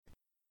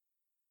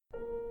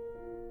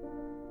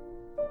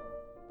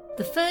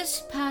The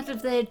first part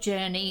of their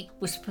journey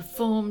was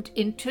performed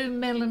in too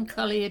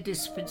melancholy a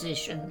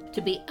disposition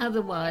to be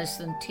otherwise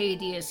than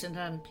tedious and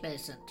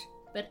unpleasant.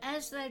 But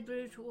as they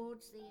drew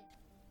towards the end...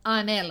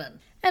 I'm Ellen.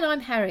 And I'm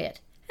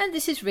Harriet, and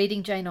this is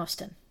Reading Jane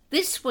Austen.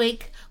 This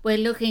week we're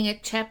looking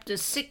at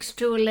chapters 6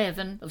 to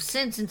 11 of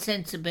Sense and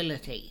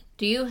Sensibility.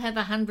 Do you have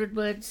a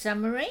 100-word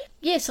summary?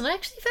 Yes, and I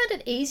actually found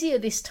it easier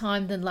this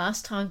time than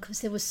last time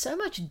because there was so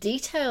much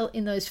detail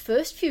in those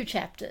first few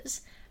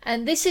chapters.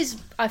 And this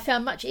is, I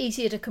found, much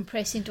easier to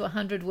compress into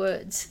 100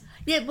 words.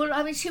 Yeah, well,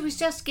 I mean, she was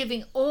just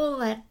giving all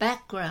that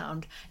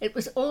background. It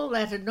was all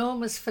that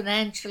enormous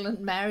financial and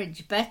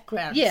marriage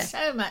background. Yeah.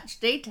 So much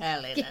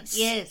detail in it.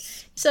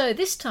 Yes. So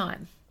this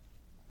time,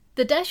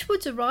 the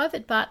Dashwoods arrive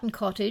at Barton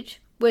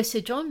Cottage, where Sir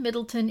John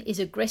Middleton is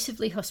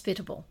aggressively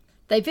hospitable.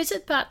 They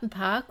visit Barton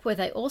Park, where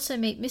they also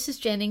meet Mrs.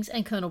 Jennings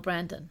and Colonel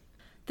Brandon.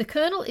 The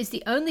Colonel is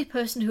the only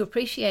person who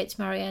appreciates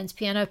Marianne's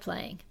piano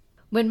playing.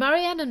 When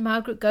Marianne and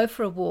Margaret go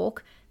for a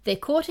walk, they're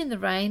caught in the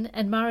rain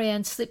and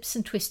Marianne slips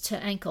and twists her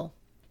ankle.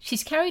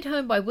 She's carried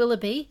home by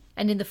Willoughby,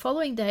 and in the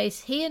following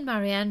days he and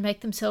Marianne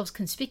make themselves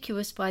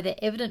conspicuous by their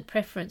evident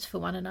preference for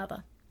one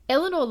another.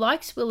 Eleanor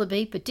likes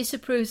Willoughby but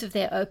disapproves of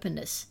their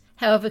openness.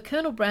 However,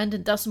 Colonel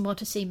Brandon doesn't want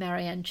to see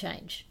Marianne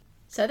change.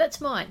 So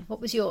that's mine. What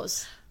was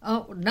yours?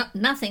 Oh,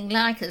 nothing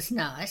like as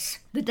nice.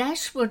 The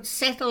Dashwoods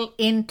settle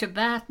into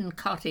Barton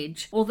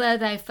Cottage, although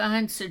they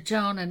find Sir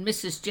John and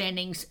Mrs.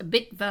 Jennings a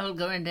bit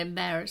vulgar and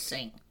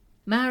embarrassing.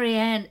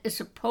 Marianne is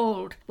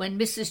appalled when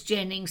Mrs.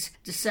 Jennings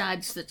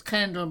decides that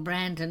Colonel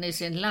Brandon is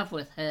in love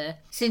with her,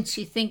 since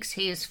she thinks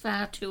he is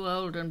far too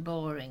old and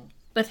boring.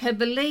 But her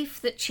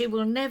belief that she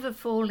will never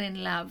fall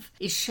in love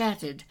is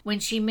shattered when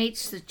she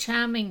meets the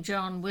charming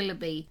John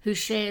Willoughby, who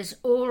shares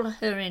all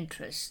her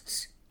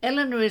interests.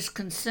 Eleanor is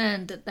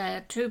concerned that they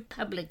are too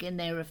public in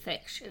their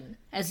affection,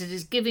 as it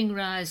is giving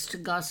rise to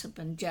gossip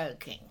and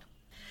joking.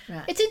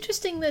 Right. It's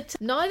interesting that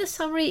neither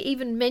summary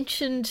even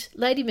mentioned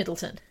Lady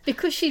Middleton,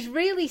 because she's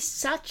really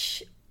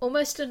such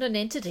almost an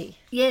nonentity.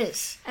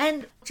 Yes,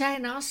 and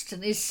Jane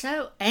Austen is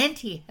so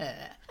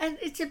anti-her, and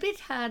it's a bit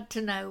hard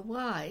to know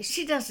why.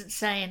 She doesn't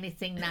say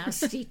anything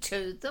nasty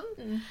to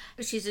them.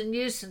 She's a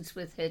nuisance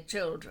with her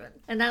children,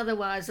 and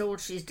otherwise all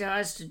she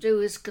tries to do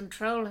is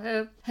control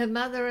her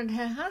mother and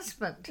her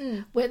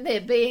husband when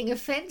they're being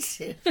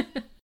offensive.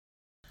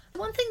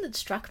 One thing that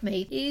struck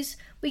me is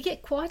we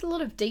get quite a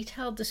lot of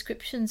detailed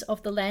descriptions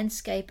of the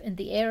landscape and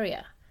the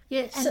area.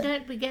 Yes, and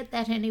don't we get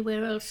that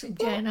anywhere else in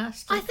Jane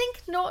Austen? I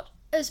think not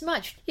as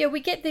much. Yeah, we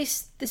get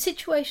this, the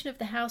situation of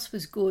the house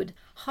was good.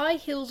 High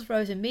hills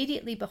rose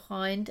immediately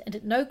behind, and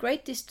at no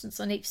great distance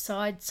on each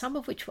side, some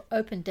of which were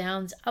open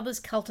downs, others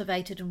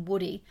cultivated and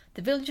woody.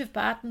 The village of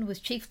Barton was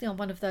chiefly on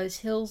one of those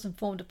hills and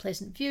formed a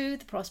pleasant view.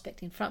 The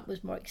prospect in front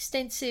was more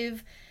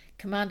extensive,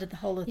 commanded the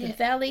whole of the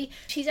valley.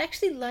 She's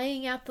actually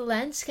laying out the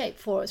landscape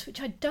for us,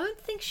 which I don't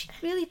think she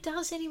really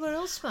does anywhere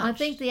else much. I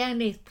think the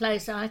only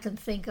place I can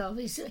think of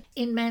is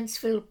in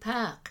Mansfield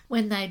Park,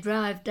 when they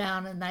drive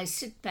down and they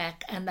sit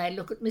back and they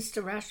look at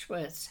Mr.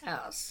 Rushworth's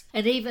house.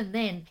 And even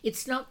then,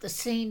 it's not the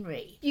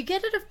scenery. You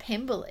get it of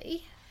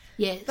Pemberley.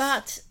 Yes.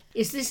 But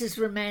this is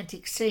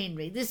romantic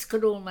scenery. This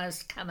could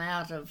almost come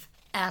out of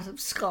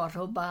Scott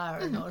or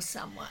Byron or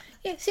someone.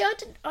 Yeah, see,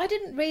 I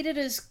didn't read it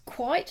as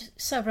quite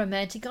so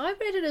romantic. I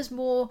read it as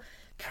more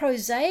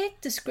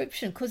prosaic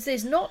description, because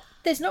there's not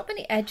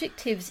many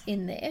adjectives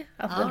in there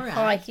other than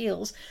high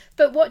heels.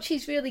 But what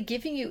she's really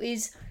giving you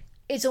is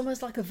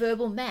almost like a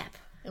verbal map.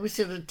 It was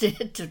sort of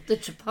the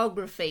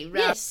topography, right?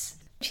 Yes.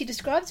 She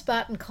describes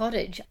Barton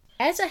Cottage.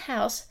 As a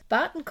house,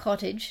 Barton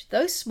Cottage,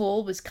 though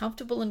small, was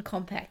comfortable and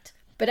compact.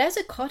 But as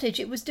a cottage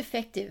it was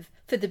defective,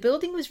 for the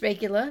building was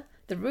regular,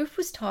 the roof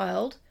was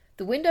tiled,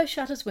 the window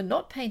shutters were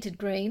not painted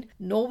green,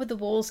 nor were the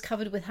walls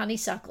covered with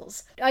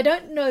honeysuckles. I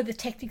don't know the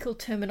technical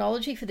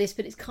terminology for this,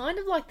 but it's kind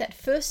of like that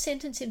first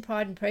sentence in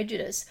Pride and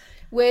Prejudice,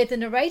 where the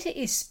narrator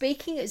is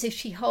speaking as if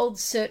she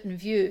holds certain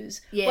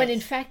views, when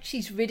in fact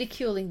she's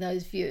ridiculing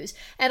those views.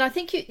 And I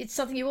think it's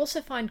something you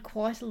also find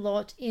quite a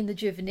lot in the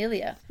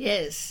Juvenilia.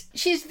 Yes.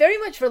 She's very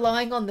much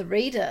relying on the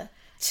reader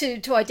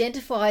to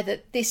identify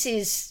that this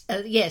is...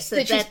 that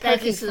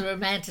is the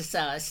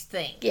romanticised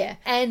thing. Yeah,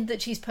 and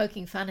that she's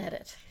poking fun at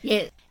it.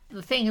 Yeah.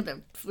 The thing that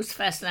was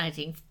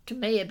fascinating to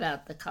me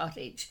about the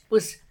cottage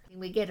was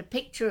we get a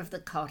picture of the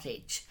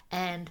cottage,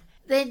 and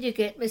then you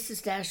get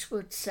Mrs.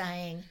 Dashwood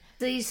saying,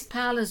 "These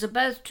parlours are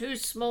both too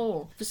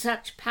small for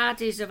such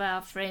parties of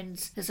our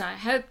friends as I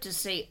hope to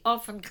see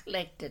often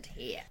collected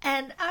here."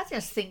 And I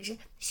just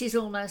think she's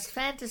almost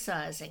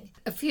fantasising.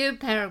 A few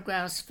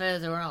paragraphs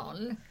further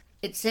on,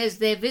 it says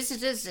their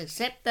visitors,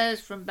 except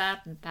those from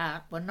Barton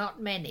Park, were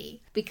not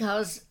many,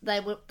 because they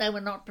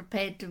were not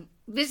prepared to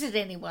visit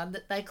anyone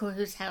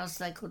whose house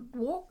they could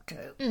walk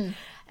to.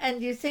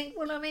 And you think,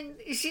 well, I mean,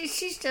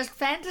 she's just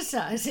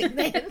fantasising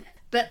then.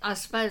 But I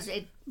suppose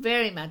it's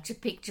very much a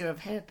picture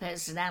of her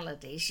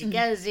personality. She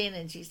goes in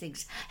and she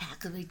thinks, how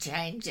can we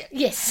change it?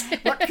 Yes.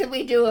 What can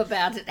we do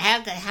about it?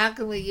 How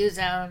can we use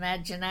our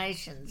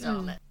imaginations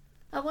on it?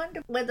 I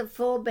wonder whether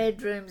 4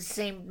 bedrooms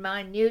seemed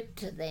minute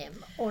to them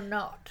or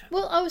not.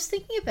 Well, I was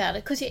thinking about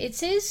it because it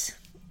says,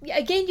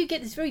 again, you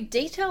get this very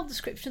detailed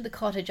description of the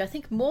cottage, I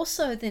think more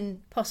so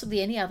than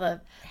possibly any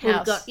other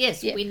house.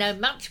 We know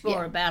much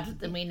more about it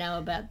than we know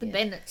about the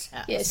Bennett's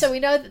house. Yeah, so we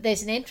know that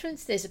there's an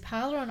entrance, there's a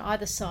parlour on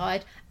either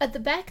side. At the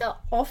back are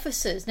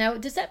offices. Now,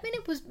 does that mean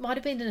might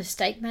have been an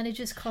estate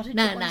manager's cottage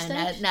at one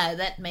stage? No,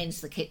 that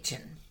means the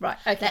kitchen. Right,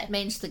 okay. That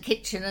means the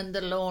kitchen and the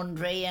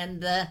laundry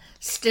and the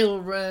still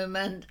room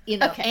and,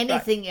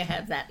 anything you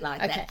have that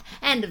like that.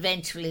 And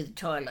eventually the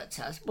toilets.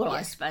 I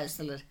suppose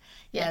the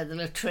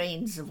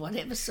latrines of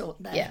whatever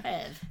sort they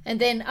have.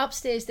 And then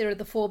upstairs there are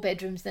the 4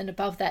 bedrooms, then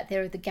above that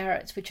there are the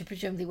garrets, which are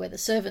presumably where the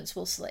servants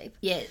will sleep.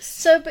 Yes.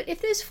 So, but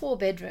if there's 4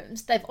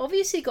 bedrooms, they've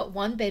obviously got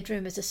one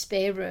bedroom as a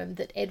spare room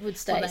that Edward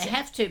stays in. Well, they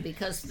have to,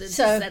 because there's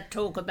that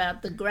talk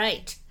about the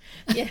grate.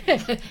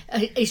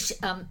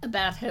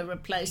 About her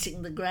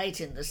replacing the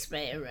grate in the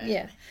spare room.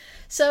 Yeah.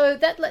 So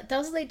that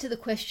does lead to the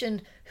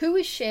question, who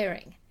is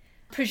sharing?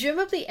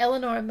 Presumably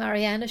Eleanor and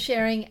Marianne are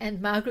sharing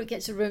and Margaret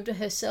gets a room to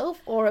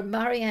herself, or are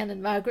Marianne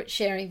and Margaret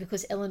sharing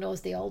because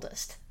Eleanor's the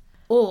oldest?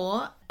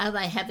 Or are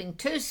they having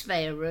 2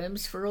 spare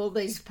rooms for all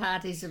these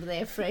parties of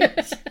their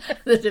friends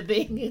that are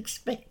being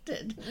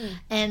expected?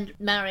 And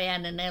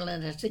Marianne and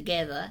Eleanor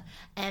together,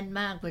 and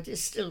Margaret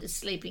is still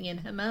sleeping in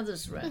her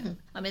mother's room.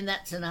 I mean,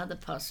 that's another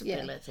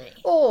possibility.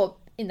 Yeah. Or,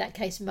 in that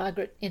case,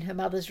 Margaret in her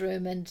mother's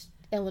room and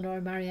Eleanor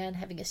and Marianne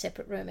having a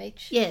separate room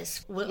each.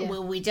 Yes.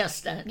 Well, we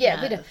just don't know.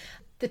 Yeah, we don't.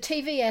 The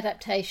TV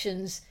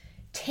adaptations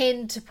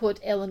tend to put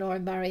Eleanor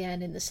and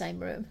Marianne in the same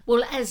room.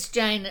 Well, as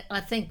Jane,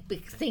 I think,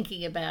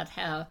 thinking about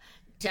how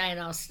Jane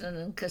Austen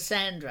and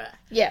Cassandra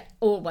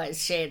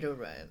always shared a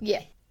room.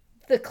 Yeah.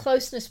 The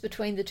closeness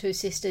between the 2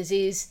 sisters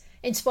is,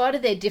 in spite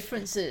of their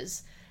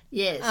differences,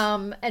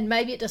 and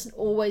maybe it doesn't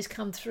always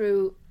come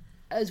through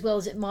as well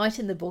as it might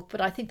in the book, but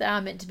I think they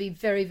are meant to be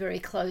very, very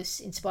close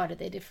in spite of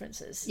their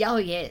differences. Oh,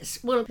 yes.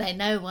 Well, they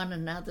know one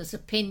another's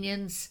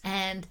opinions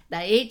and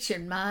they each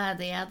admire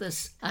the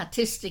other's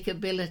artistic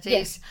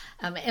abilities.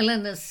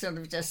 Eleanor sort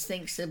of just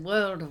thinks the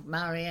world of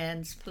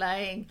Marianne's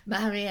playing.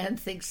 Marianne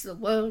thinks the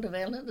world of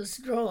Eleanor's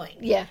drawing.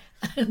 Yeah.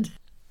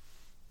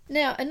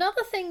 Now,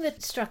 another thing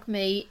that struck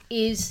me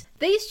is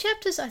these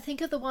chapters, I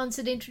think, are the ones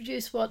that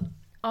introduce what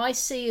I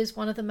see as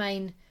one of the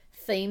main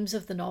themes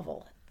of the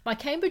novel. My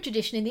Cambridge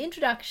edition, in the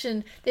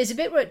introduction, there's a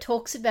bit where it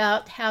talks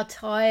about how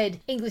tired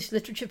English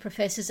literature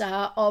professors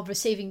are of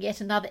receiving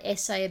yet another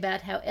essay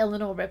about how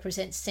Eleanor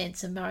represents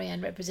sense and Marianne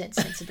represents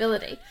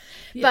sensibility.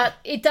 But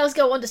it does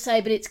go on to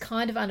say, but it's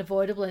kind of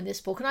unavoidable in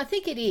this book, and I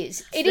think it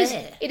is.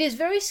 It is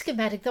very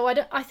schematic, though.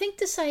 I think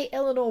to say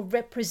Eleanor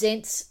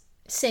represents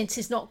sense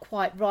is not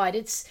quite right.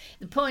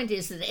 The point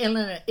is that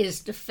Eleanor is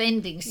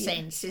defending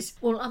sense. It's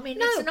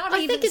not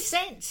even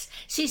sense.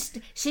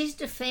 She's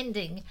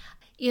defending,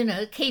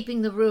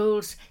 keeping the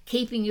rules,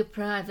 keeping your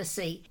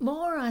privacy.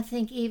 More, I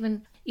think,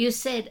 even you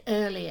said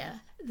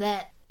earlier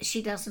that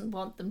she doesn't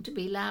want them to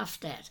be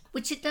laughed at,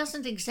 which it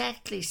doesn't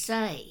exactly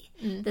say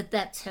that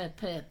that's her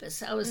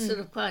purpose. I was sort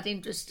of quite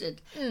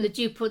interested that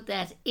you put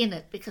that in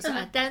it, because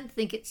I don't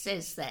think it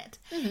says that.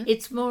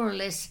 It's more or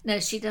less, no,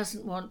 she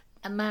doesn't want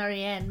a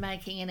Marianne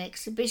making an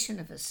exhibition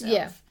of herself.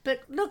 Yeah.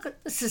 But look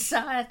at the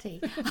society.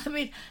 I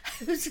mean,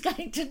 who's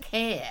going to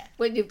care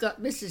when you've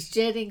got Mrs.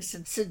 Jennings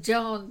and Sir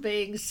John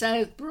being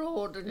so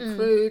broad and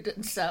crude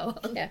and so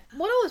on? Yeah.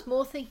 What I was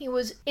more thinking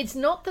was, it's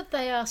not that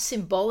they are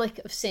symbolic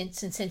of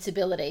sense and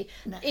sensibility.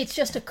 No. It's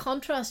just a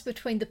contrast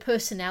between the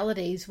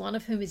personalities, one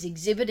of whom is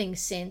exhibiting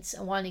sense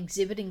and one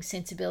exhibiting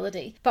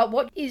sensibility. But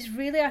what is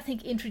really, I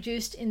think,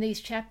 introduced in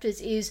these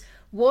chapters is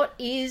what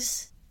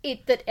is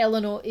it that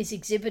Eleanor is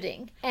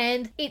exhibiting,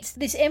 and it's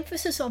this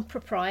emphasis on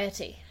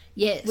propriety.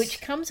 Yes.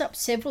 Which comes up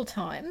several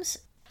times.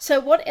 So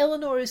what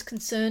Eleanor is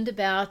concerned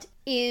about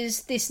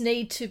is this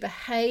need to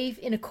behave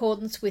in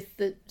accordance with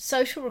the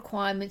social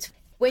requirements.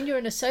 When you're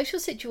in a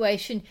social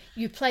situation,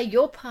 you play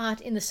your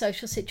part in the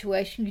social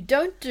situation. You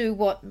don't do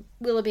what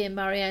Willoughby and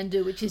Marianne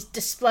do, which is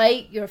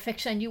display your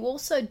affection. You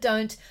also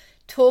don't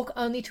talk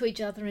only to each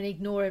other and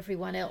ignore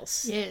everyone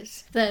else.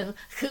 Yes, though,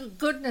 for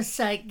goodness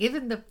sake,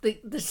 given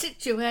the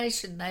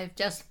situation they've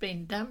just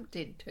been dumped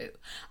into,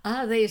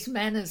 are these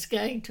manners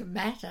going to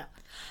matter?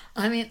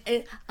 I mean,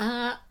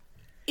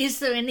 is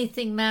there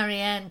anything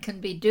Marianne can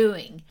be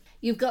doing?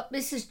 You've got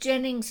Mrs.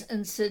 Jennings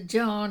and Sir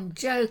John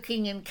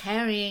joking and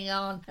carrying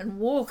on and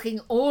walking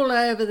all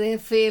over their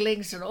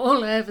feelings and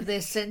all over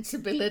their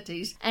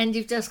sensibilities, and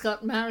you've just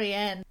got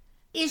Marianne.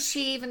 Is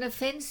she even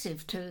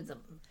offensive to them?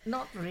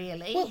 Not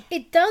really. Well,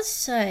 it does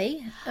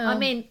say... I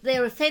mean,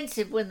 they're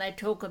offensive when they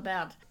talk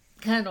about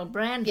Colonel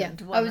Brandon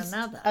to one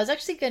another. I was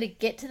actually going to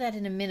get to that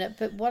in a minute,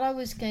 but what I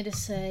was going to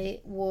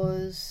say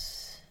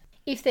was...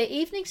 If their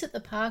evenings at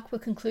the park were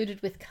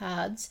concluded with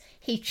cards,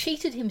 he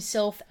cheated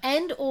himself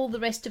and all the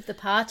rest of the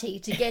party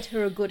to get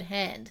her a good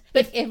hand.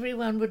 But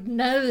everyone would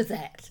know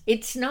that.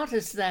 It's not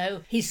as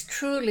though he's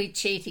truly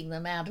cheating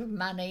them out of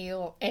money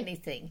or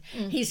anything.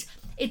 He's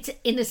it's,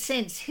 in a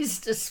sense, his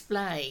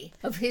display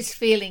of his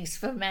feelings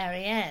for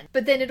Marianne.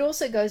 But then it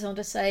also goes on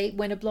to say,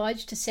 when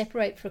obliged to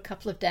separate for a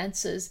couple of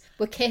dances,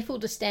 were careful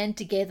to stand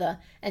together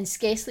and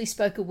scarcely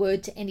spoke a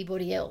word to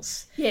anybody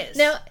else. Yes.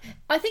 Now,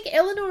 I think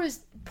Eleanor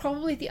is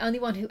probably the only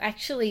one who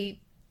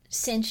actually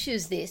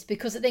censures this,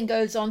 because it then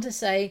goes on to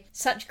say,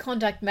 such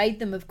conduct made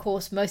them, of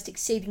course, most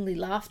exceedingly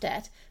laughed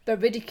at,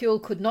 but ridicule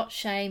could not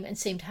shame and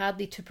seemed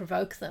hardly to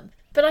provoke them.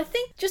 But I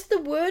think just the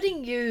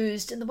wording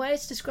used and the way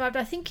it's described,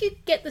 I think you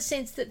get the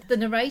sense that the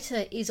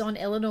narrator is on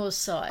Eleanor's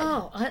side.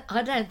 Oh,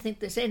 I don't think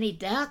there's any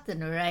doubt the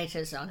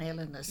narrator's on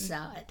Eleanor's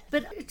side.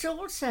 But it's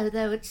also,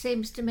 though, it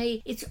seems to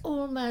me, it's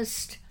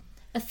almost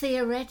a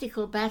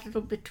theoretical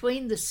battle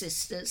between the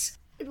sisters,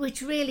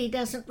 which really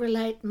doesn't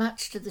relate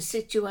much to the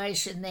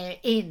situation they're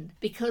in,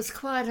 because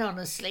quite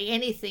honestly,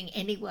 anything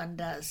anyone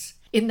does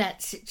in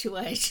that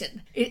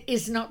situation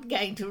is not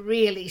going to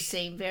really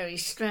seem very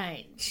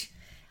strange.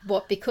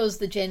 What, because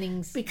the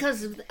Jennings...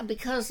 Because of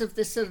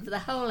the sort of the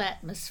whole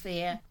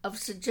atmosphere of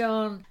Sir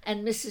John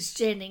and Mrs.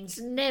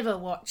 Jennings never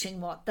watching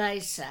what they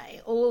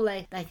say. All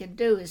they can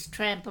do is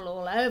trample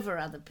all over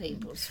other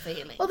people's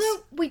feelings.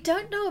 Although we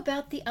don't know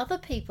about the other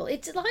people.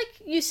 It's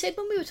like you said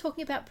when we were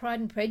talking about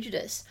Pride and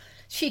Prejudice.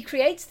 She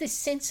creates this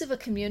sense of a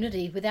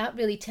community without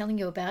really telling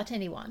you about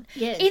anyone.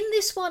 Yes. In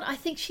this one, I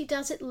think she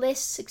does it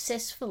less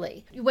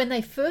successfully. When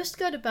they first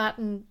go to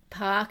Barton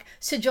Park,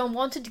 Sir John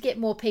wanted to get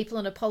more people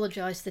and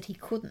apologised that he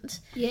couldn't.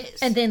 Yes.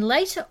 And then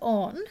later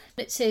on,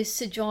 it says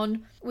Sir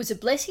John was a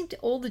blessing to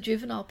all the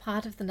juvenile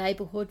part of the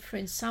neighbourhood, for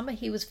in summer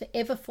he was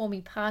forever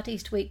forming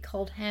parties to eat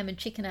cold ham and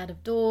chicken out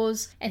of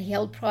doors, and he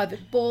held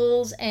private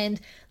balls,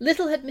 and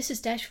little had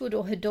Mrs. Dashwood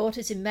or her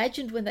daughters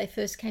imagined when they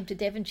first came to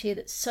Devonshire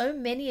that so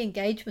many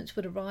engagements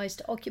would arise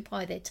to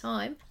occupy their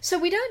time. So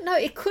we don't know.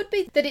 It could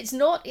be that it's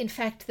not, in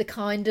fact, the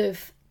kind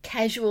of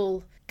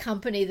casual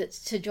company that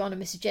Sir John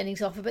and Mrs.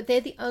 Jennings offer, but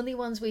they're the only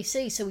ones we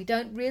see, so we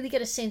don't really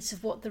get a sense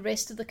of what the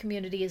rest of the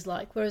community is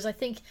like. Whereas I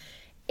think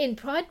in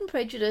Pride and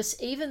Prejudice,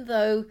 even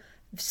though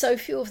so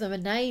few of them are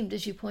named,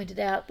 as you pointed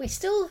out,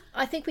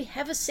 I think we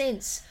have a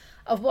sense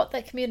of what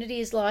that community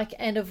is like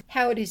and of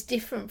how it is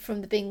different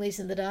from the Bingleys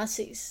and the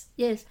Darcys.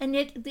 Yes, and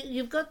yet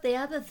you've got the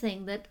other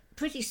thing that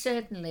pretty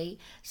certainly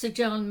Sir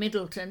John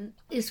Middleton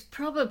is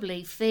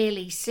probably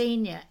fairly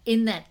senior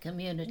in that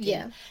community.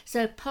 Yeah.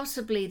 So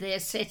possibly they're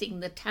setting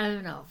the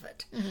tone of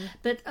it. Mm-hmm.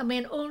 But, I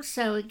mean,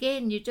 also,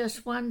 again, you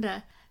just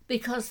wonder,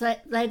 because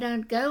they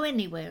don't go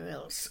anywhere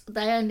else.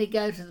 They only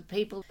go to the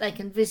people they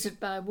can visit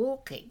by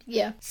walking.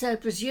 Yeah. So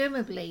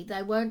presumably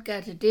they won't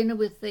go to dinner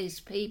with these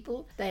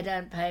people. They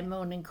don't pay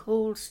morning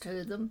calls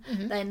to them.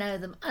 Mm-hmm. They know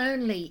them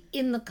only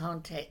in the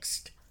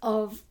context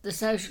of the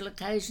social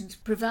occasions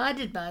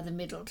provided by the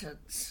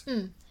Middletons.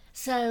 Mm.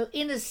 So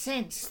in a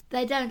sense,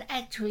 they don't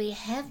actually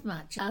have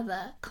much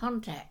other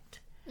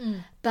contact.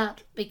 Mm.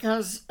 But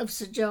because of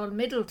Sir John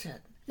Middleton,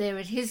 they're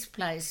at his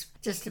place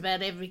just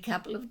about every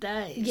couple of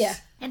days. Yeah.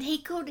 And he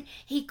could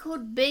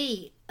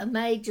be a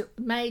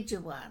major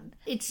one.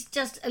 It's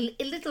just a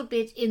little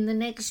bit in the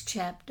next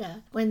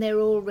chapter when they're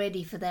all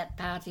ready for that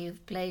party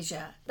of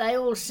pleasure. They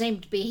all seem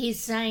to be,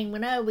 he's saying,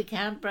 well, no, we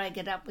can't break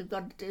it up, we've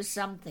got to do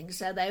something.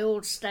 So they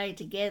all stay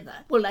together.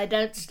 Well, they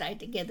don't stay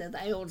together,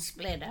 they all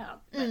split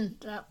out.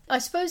 But, I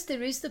suppose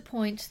there is the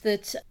point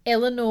that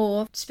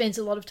Eleanor spends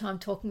a lot of time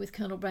talking with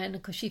Colonel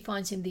Brandon because she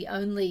finds him the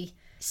only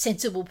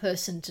sensible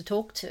person to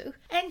talk to.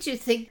 And you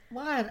think,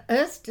 why on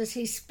earth does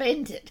he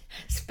spend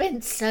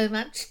so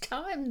much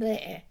time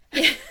there?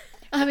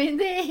 I mean,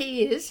 there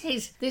he is.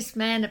 He's this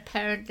man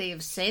apparently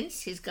of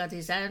sense. He's got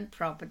his own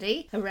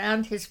property.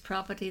 Around his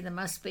property there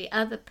must be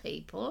other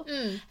people.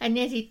 And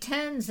yet he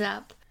turns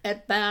up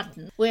at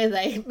Barton, where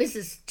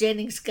Mrs.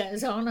 Jennings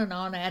goes on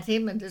at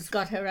him and has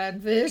got her own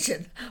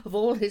version of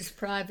all his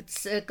private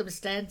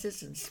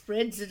circumstances and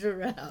spreads it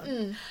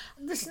around.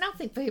 There's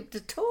nothing for him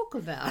to talk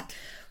about.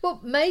 Well,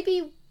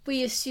 maybe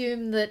we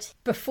assume that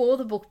before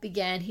the book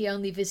began he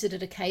only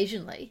visited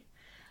occasionally,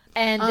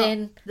 and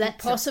then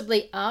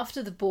possibly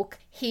after the book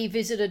he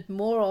visited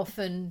more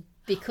often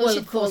because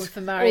he'd fallen for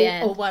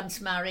Marianne. Or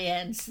once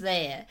Marianne's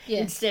there,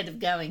 instead of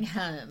going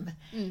home,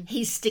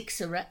 he sticks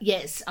around.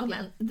 Yes, I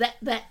mean,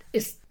 that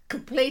is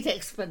complete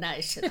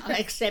explanation. I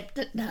accept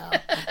it now.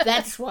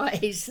 That's why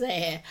he's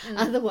there.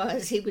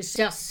 Otherwise he was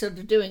just sort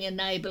of doing a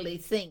neighbourly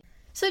thing.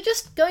 So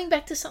just going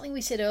back to something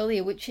we said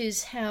earlier, which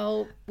is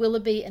how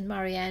Willoughby and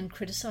Marianne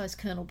criticise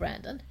Colonel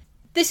Brandon.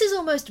 This is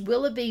almost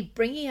Willoughby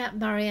bringing out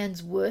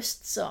Marianne's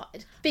worst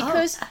side,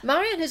 because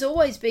Marianne has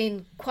always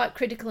been quite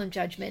critical and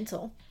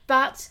judgmental,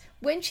 but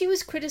when she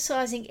was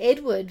criticising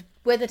Edward,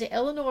 whether to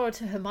Eleanor or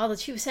to her mother,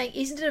 she was saying,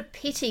 isn't it a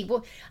pity?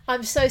 Well,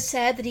 I'm so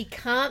sad that he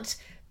can't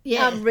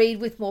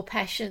read with more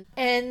passion.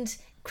 And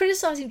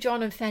criticising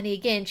John and Fanny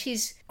again,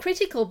 she's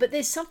critical, but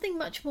there's something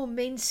much more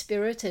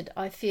mean-spirited,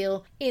 I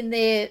feel, in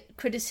their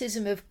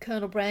criticism of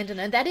Colonel Brandon,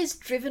 and that is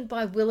driven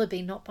by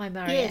Willoughby, not by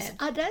Marianne. Yes,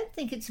 I don't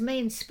think it's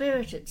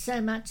mean-spirited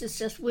so much as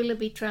just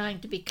Willoughby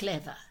trying to be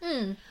clever.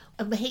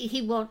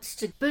 He wants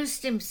to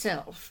boost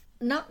himself,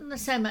 not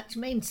so much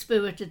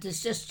mean-spirited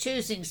as just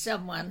choosing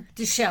someone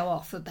to show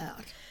off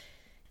about.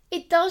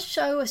 it does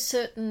show a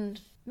certain,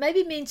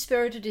 maybe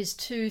mean-spirited is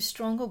too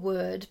strong a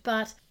word,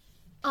 but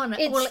Oh, no.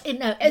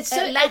 It's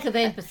a lack of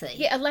empathy.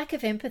 Yeah, a lack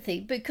of empathy,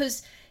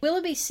 because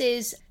Willoughby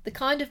says the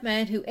kind of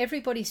man who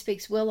everybody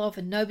speaks well of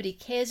and nobody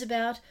cares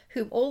about,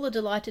 whom all are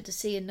delighted to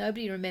see and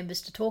nobody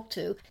remembers to talk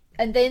to.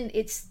 And then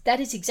that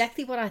is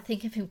exactly what I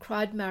think of him,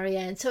 cried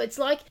Marianne. So it's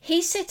like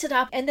he sets it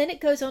up, and then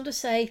it goes on to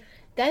say,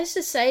 that is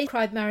to say,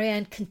 cried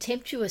Marianne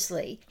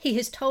contemptuously, he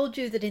has told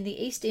you that in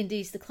the East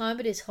Indies the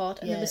climate is hot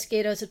and the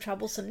mosquitoes are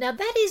troublesome. Now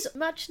that is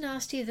much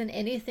nastier than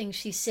anything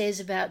she says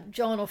about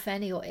John or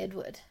Fanny or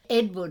Edward.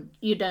 Edward,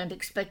 you don't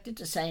expect her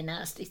to say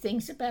nasty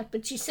things about,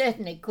 but she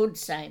certainly could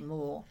say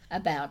more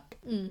about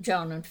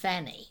John and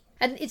Fanny.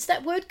 And it's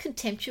that word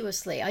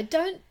contemptuously. I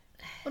don't...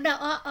 Well, no,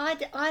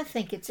 I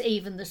think it's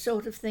even the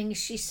sort of things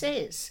she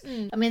says.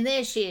 I mean,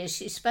 there she is.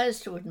 She's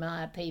supposed to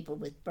admire people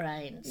with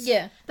brains.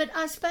 Yeah. But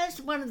I suppose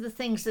one of the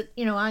things that,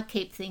 I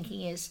keep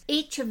thinking is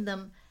each of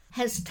them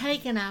has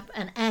taken up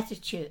an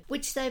attitude,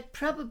 which they've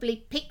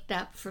probably picked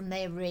up from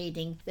their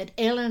reading, that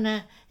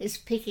Eleanor is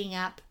picking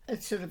up a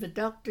sort of a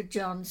Dr.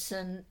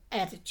 Johnson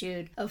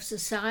attitude of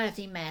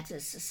society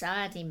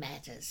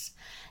matters,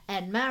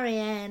 and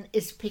Marianne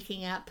is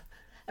picking up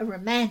a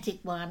romantic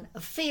one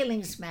of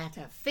feelings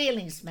matter.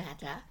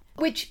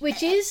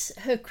 Which is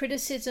her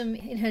criticism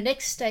in her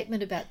next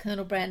statement about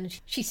Colonel Brandon.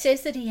 She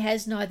says that he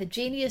has neither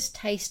genius,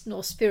 taste,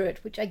 nor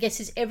spirit, which I guess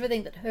is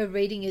everything that her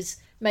reading is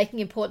making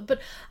important. But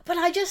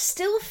I just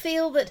still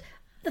feel that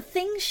the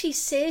things she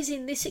says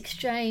in this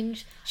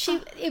exchange,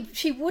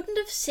 she wouldn't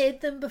have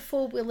said them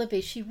before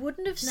Willoughby. She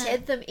wouldn't have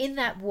said them in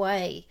that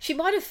way. She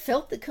might have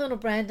felt that Colonel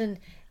Brandon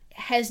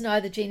has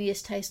neither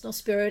genius, taste, nor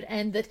spirit,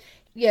 and that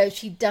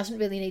she doesn't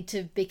really need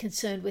to be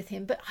concerned with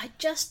him, but I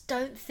just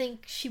don't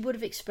think she would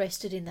have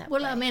expressed it in that way.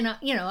 Well, I mean,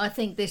 I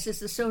think this is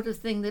the sort of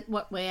thing that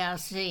what we are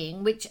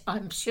seeing, which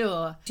I'm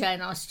sure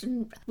Jane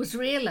Austen was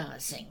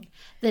realising,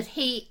 that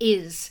he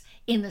is,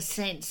 in a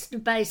sense,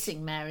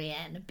 debasing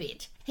Marianne a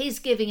bit. He's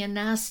giving a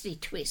nasty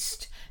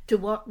twist to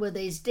what were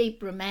these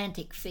deep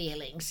romantic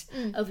feelings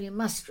of you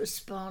must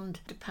respond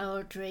to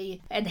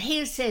poetry. And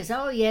he says,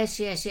 oh, yes,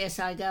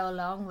 I go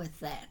along with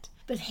that.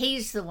 But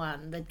he's the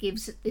one that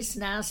gives it this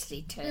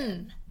nasty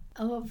turn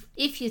of,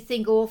 if you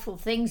think awful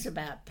things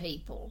about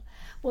people,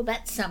 well,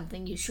 that's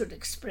something you should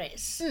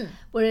express.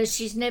 Whereas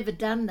she's never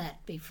done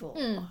that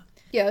before.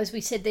 Yeah, as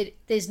we said,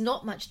 there's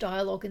not much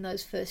dialogue in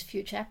those first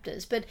few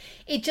chapters, but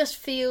it just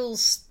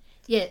feels...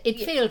 Yeah, it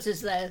feels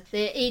as though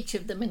they're each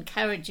of them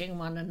encouraging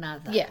one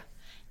another. Yeah.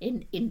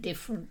 In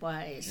different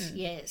ways,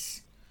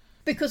 yes.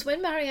 Because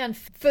when Marianne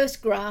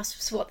first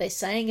grasps what they're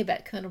saying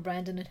about Colonel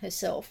Brandon and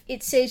herself,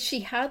 it says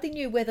she hardly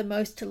knew whether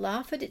most to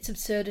laugh at its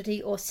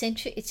absurdity or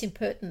censure its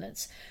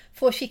impertinence,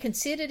 for she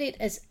considered it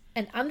as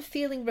an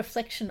unfeeling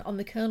reflection on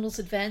the Colonel's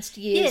advanced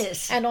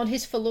years and on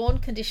his forlorn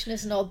condition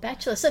as an old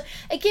bachelor. So,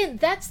 again,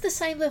 that's the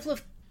same level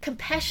of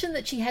compassion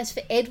that she has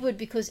for Edward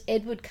because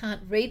Edward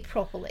can't read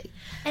properly.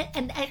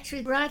 And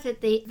actually, right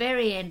at the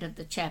very end of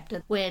the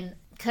chapter, when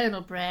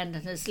Colonel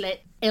Brandon has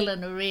let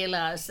Eleanor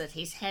realise that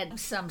he's had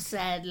some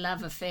sad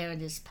love affair in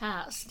his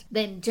past,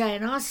 then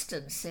Jane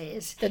Austen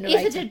says,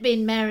 if it had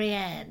been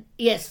Marianne,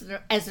 yes,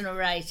 as a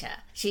narrator,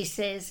 she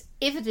says,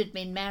 if it had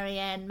been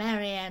Marianne,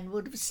 Marianne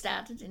would have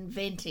started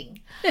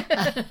inventing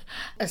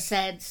a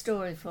sad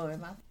story for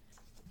him.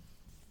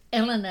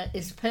 Eleanor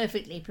is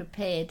perfectly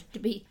prepared to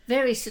be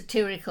very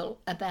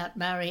satirical about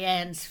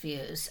Marianne's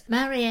views.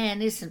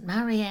 Marianne isn't.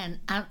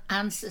 Marianne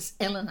answers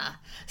Eleanor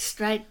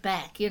straight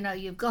back.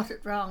 You've got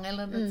it wrong,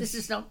 Eleanor. This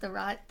is not the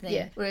right thing.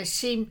 Yeah. Whereas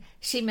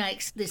she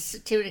makes this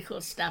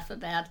satirical stuff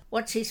about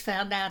what she's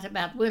found out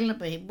about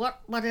Willoughby. What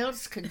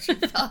else can she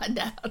find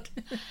out?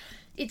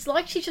 It's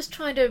like she's just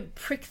trying to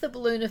prick the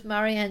balloon of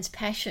Marianne's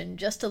passion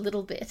just a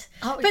little bit.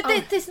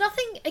 There's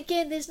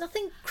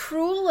nothing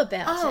cruel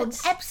about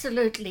it. Oh,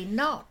 absolutely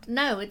not.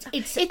 No, it's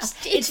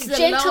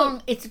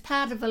gentle. It's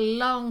part of a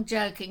long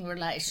joking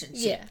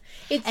relationship.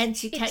 Yeah.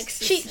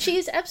 She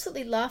is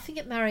absolutely laughing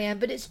at Marianne,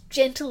 but it's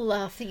gentle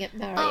laughing at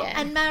Marianne. Oh,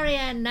 and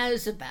Marianne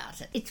knows about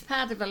it. It's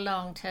part of a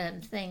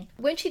long-term thing.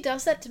 When she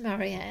does that to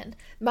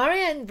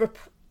Marianne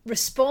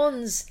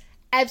responds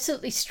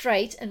absolutely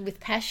straight and with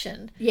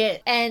passion. Yeah.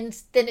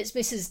 And then it's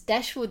Mrs.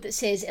 Dashwood that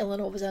says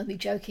Eleanor was only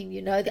joking,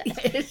 you know that.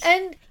 Yes.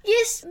 And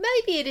yes,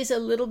 maybe it is a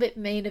little bit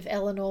mean of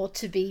Eleanor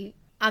to be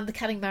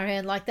undercutting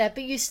Marianne like that,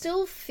 but you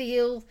still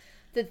feel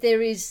that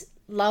there is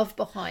love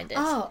behind it.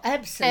 Oh,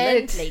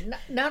 absolutely.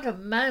 Not a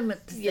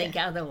moment to think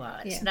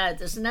otherwise. Yeah. No,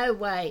 there's no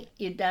way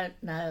you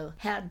don't know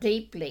how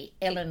deeply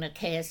Eleanor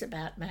cares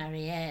about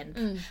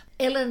Marianne.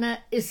 Eleanor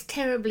is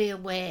terribly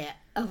aware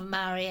of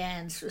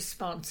Marianne's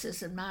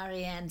responses and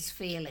Marianne's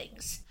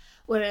feelings,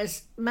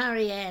 whereas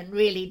Marianne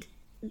really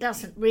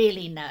doesn't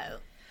really know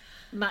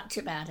much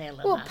about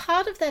Eleanor. Well,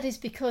 part of that is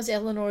because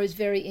Eleanor is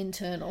very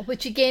internal,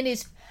 which again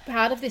is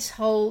part of this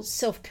whole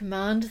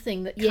self-command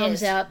thing that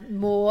comes out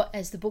more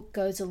as the book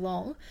goes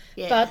along.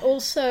 Yeah. But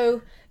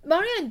also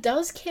Marianne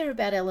does care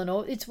about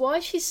Eleanor. It's why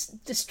she's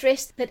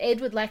distressed that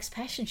Edward lacks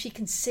passion. She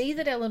can see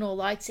that Eleanor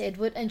likes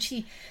Edward, and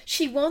she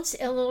wants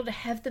Eleanor to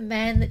have the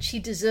man that she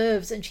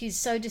deserves, and she's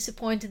so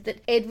disappointed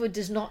that Edward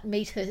does not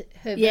meet her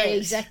very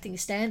exacting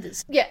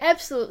standards. Yeah,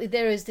 absolutely.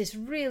 There is this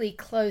really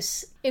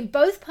close, in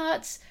both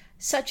parts,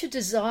 such a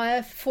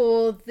desire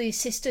for the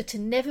sister to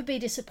never be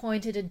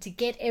disappointed and to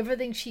get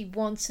everything she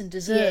wants and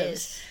deserves.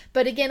 Yes.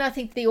 But again, I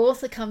think the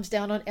author comes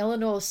down on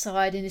Eleanor's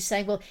side and is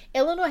saying, well,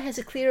 Eleanor has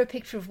a clearer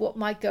picture of what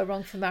might go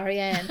wrong for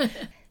Marianne.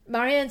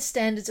 Marianne's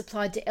standards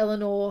applied to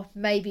Eleanor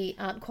maybe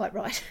aren't quite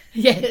right.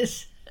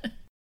 Yes.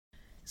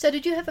 So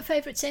did you have a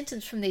favourite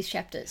sentence from these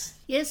chapters?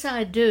 Yes,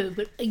 I do,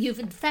 but you've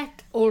in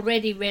fact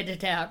already read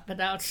it out, but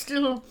I'll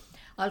still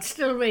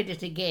read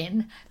it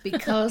again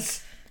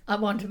because I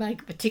want to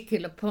make a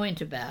particular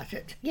point about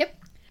it. Yep.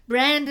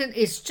 Brandon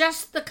is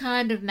just the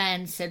kind of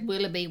man, said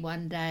Willoughby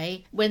one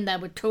day when they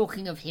were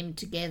talking of him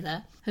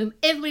together, whom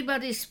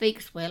everybody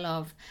speaks well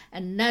of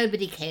and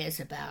nobody cares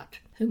about,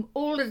 whom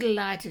all are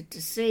delighted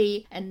to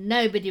see and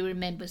nobody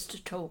remembers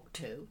to talk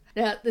to.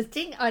 Now, the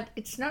thing,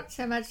 it's not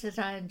so much that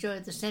I enjoy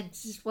the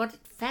sentences, what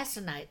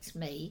fascinates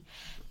me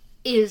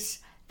is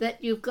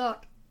that you've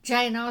got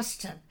Jane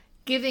Austen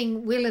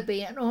giving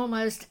Willoughby an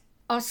almost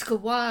Oscar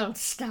Wilde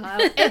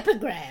style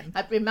epigram.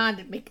 It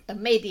reminded me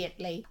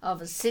immediately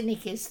of a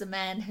cynic is the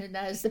man who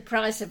knows the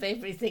price of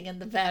everything and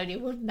the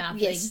value of nothing.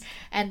 Yes.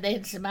 And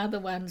then some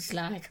other ones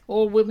like,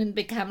 all women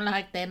become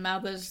like their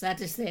mothers, that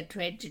is their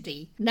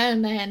tragedy. No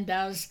man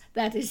does,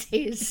 that is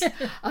his.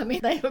 I mean,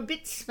 they were a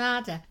bit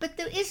smarter, but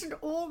there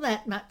isn't all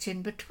that much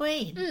in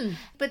between.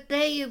 But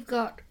there you've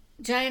got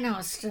Jane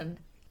Austen.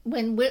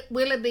 When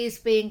Willoughby's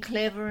being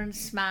clever and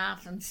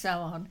smart and so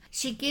on,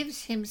 she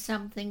gives him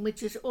something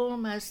which is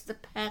almost the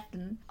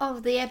pattern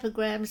of the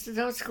epigrams that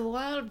Oscar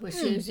Wilde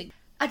was using.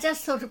 I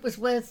just thought it was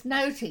worth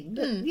noting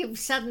that you've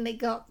suddenly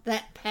got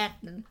that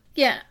pattern.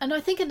 Yeah, and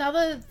I think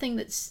another thing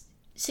that's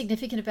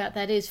significant about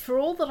that is, for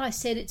all that I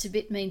said it's a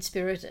bit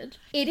mean-spirited,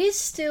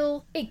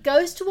 it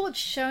goes towards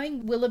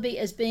showing Willoughby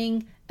as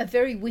being a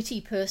very witty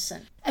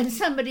person. And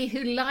somebody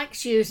who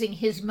likes using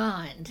his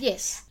mind.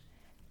 Yes.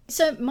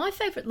 So my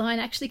favourite line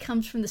actually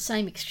comes from the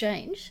same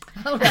exchange.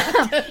 All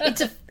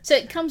right. So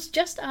it comes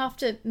just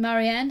after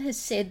Marianne has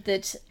said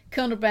that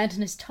Colonel Brandon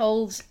has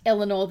told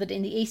Eleanor that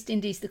in the East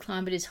Indies the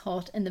climate is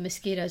hot and the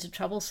mosquitoes are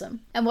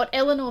troublesome. And what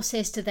Eleanor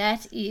says to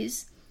that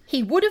is,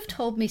 he would have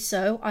told me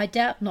so, I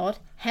doubt not,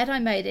 had I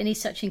made any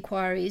such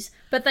inquiries,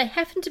 but they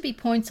happen to be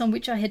points on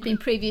which I had been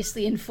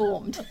previously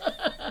informed.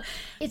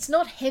 It's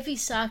not heavy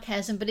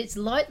sarcasm, but it's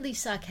lightly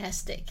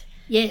sarcastic.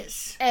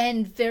 Yes.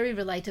 And very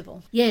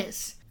relatable.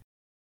 Yes.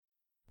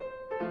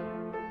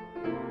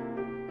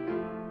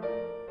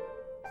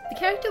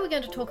 The character we're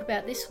going to talk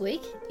about this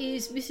week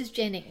is Mrs.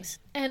 Jennings,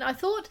 and I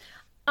thought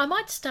I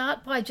might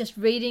start by just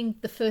reading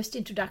the first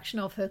introduction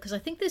of her because I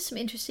think there's some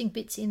interesting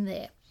bits in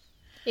there.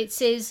 It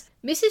says,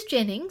 Mrs.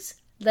 Jennings,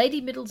 Lady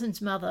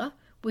Middleton's mother,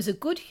 was a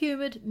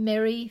good-humoured,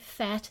 merry,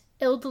 fat,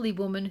 elderly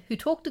woman who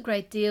talked a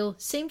great deal,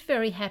 seemed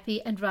very happy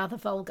and rather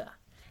vulgar.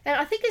 And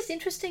I think it's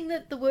interesting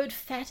that the word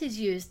fat is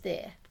used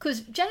there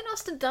because Jane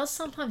Austen does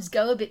sometimes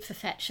go a bit for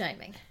fat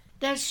shaming.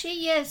 Does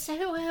she? Yes.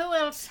 Who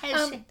else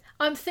has she?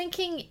 I'm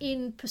thinking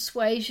in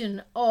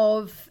Persuasion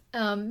of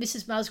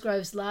Mrs.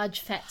 Musgrove's large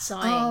fat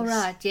sayings. Oh,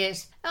 right,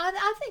 yes.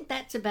 I think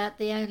that's about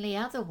the only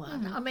other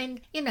one. I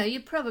mean, you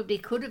probably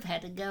could have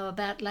had a go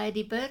about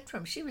Lady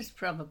Bertram. She was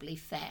probably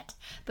fat,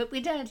 but we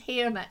don't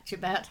hear much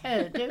about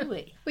her, do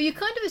we? Well, you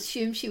kind of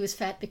assume she was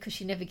fat because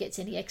she never gets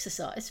any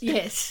exercise.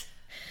 Yes.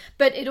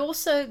 But it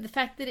also, the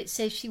fact that it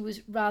says she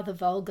was rather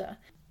vulgar.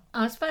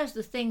 I suppose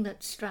the thing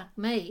that struck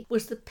me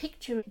was the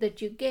picture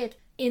that you get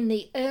in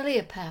the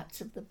earlier parts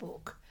of the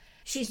book.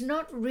 She's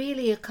not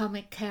really a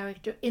comic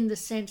character in the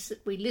sense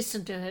that we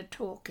listen to her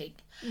talking.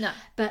 No.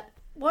 But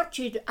what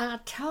you are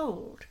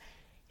told,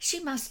 she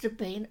must have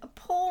been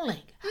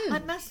appalling.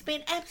 It must have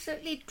been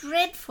absolutely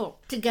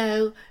dreadful to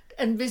go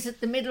and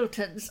visit the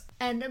Middletons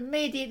and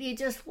immediately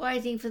just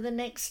waiting for the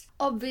next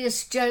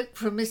obvious joke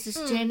from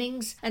Mrs.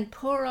 Jennings, and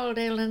poor old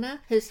Eleanor,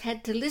 who's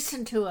had to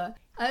listen to her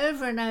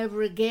over and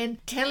over again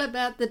tell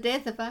about the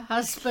death of her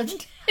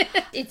husband.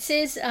 It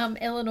says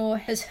Eleanor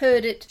has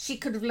heard it. She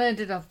could have learned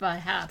it off by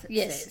heart,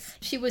 it says.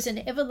 She was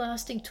an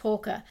everlasting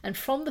talker, and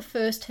from the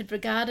first had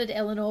regarded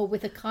Eleanor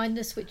with a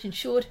kindness which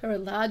ensured her a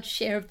large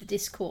share of the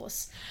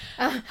discourse.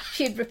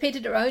 She had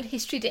repeated her own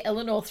history to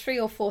Eleanor 3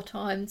 or 4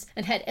 times,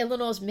 and had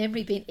Eleanor's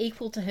memory been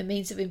equal to her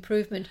means of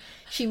improvement,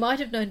 she might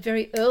have known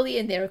very early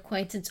in their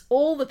acquaintance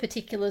all the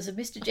particulars of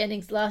Mr.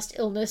 Jennings' last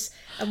illness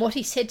and what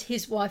he said to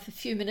his wife a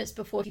few minutes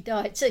before he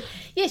died. point. So,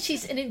 yeah,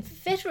 she's an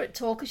inveterate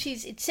talker.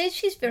 It says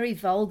she's very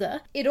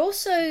vulgar. It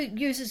also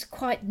uses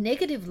quite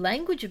negative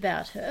language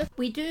about her.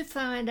 We do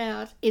find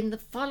out in the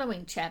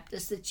following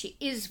chapters that she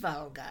is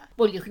vulgar.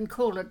 Well, you can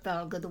call it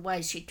vulgar the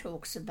way she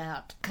talks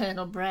about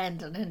Colonel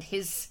Brandon and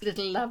his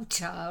little love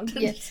child.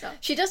 And Yes. stuff.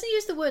 She doesn't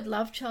use the word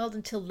love child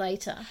until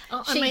later.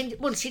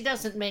 She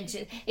doesn't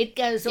mention it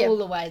goes all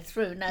the way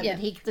through. No, Yeah.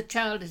 that the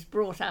child is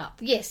brought up.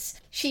 Yes,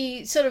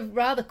 she sort of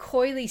rather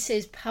coyly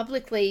says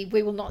publicly,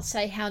 we will not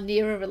say how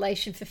near a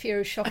relation for fear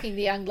of shocking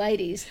the young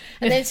ladies,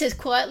 and then says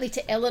quietly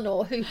to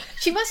Eleanor, who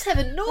she must have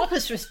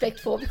enormous respect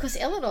for because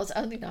Eleanor's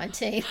only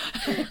 19,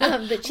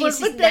 but she's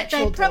his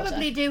natural they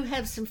probably do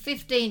have some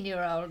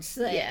 15-year-olds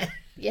there.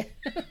 Yeah.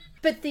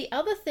 But the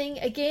other thing,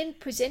 again,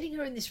 presenting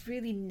her in this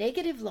really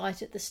negative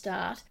light at the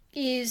start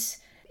is,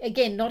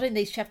 again, not in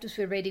these chapters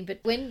we're reading, but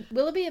when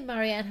Willoughby and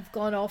Marianne have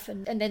gone off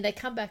and then they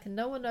come back and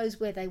no one knows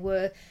where they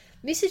were,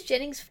 Mrs.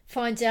 Jennings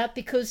finds out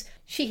because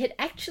she had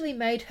actually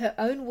made her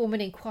own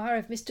woman inquire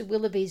of Mr.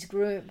 Willoughby's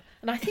groom.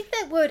 And I think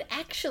that word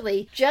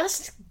actually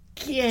just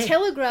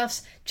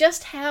telegraphs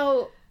just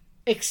how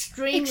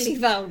extremely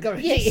vulgar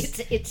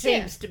it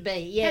seems to be,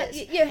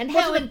 yes. And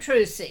how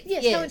intrusive.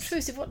 Yes, how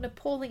intrusive, what an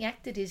appalling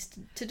act it is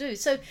to do.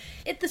 So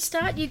at the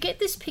start you get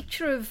this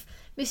picture of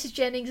Mrs.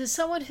 Jennings as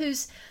someone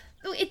who's,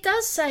 it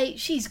does say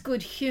she's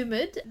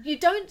good-humoured. You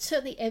don't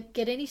certainly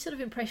get any sort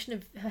of impression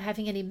of her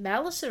having any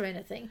malice or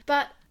anything,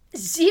 but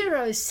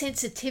zero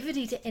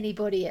sensitivity to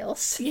anybody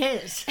else.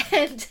 Yes.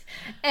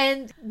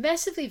 And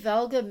massively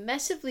vulgar,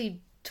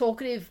 massively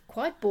talkative,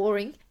 quite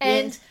boring,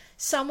 and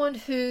someone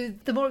who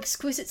the more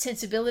exquisite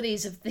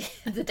sensibilities of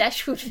the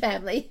Dashwood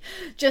family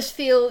just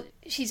feel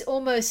she's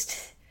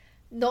almost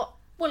not...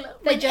 Well,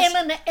 when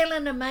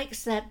Eleanor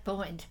makes that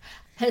point,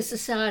 her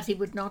society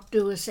would not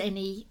do us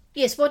any...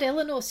 Yes, what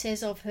Eleanor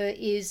says of her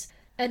is,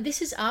 and this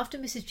is after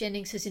Mrs.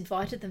 Jennings has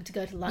invited them to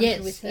go to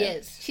London with her.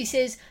 Yes. She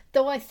says,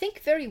 though I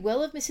think very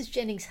well of Mrs.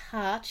 Jennings'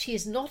 heart, she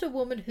is not a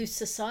woman whose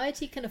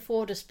society can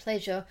afford us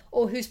pleasure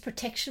or whose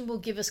protection will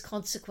give us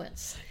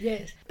consequence.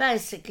 Yes.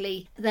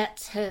 Basically,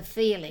 that's her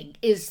feeling,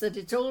 is that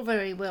it's all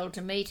very well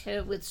to meet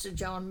her with Sir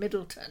John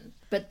Middleton,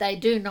 but they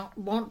do not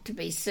want to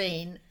be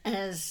seen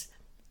as,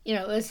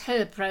 as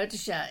her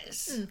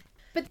protégés.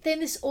 But then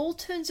this all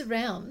turns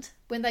around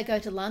when they go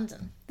to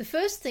London. The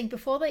first thing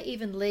before they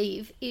even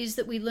leave is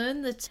that we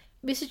learn that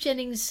Mrs.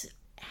 Jennings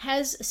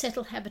has a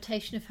settled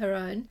habitation of her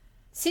own.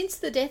 Since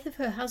the death of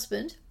her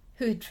husband,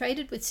 who had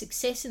traded with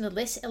success in a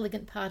less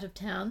elegant part of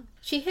town,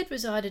 she had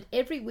resided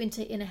every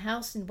winter in a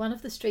house in one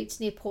of the streets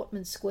near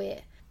Portman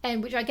Square,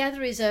 and which I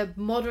gather is a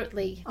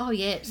moderately... Oh,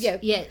 yes,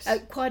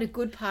 quite a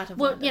good part of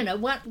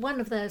London. One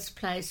of those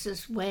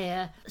places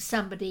where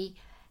somebody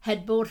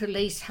had bought a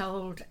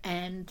leasehold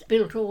and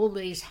built all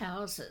these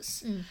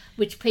houses,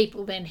 which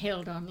people then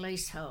held on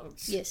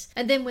leaseholds. Yes,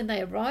 and then when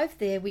they arrived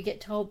there, we get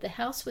told the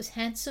house was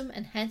handsome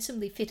and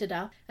handsomely fitted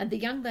up, and the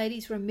young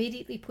ladies were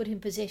immediately put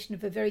in possession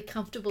of a very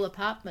comfortable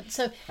apartment.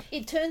 So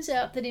it turns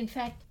out that, in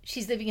fact,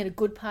 she's living in a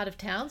good part of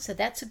town, so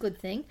that's a good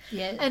thing.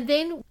 Yeah. And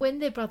then when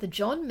their brother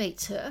John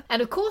meets her,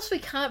 and of course we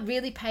can't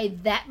really pay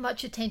that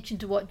much attention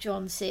to what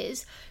John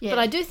says, but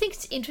I do think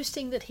it's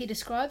interesting that he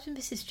describes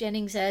Mrs.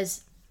 Jennings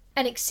as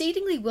an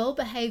exceedingly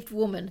well-behaved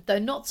woman, though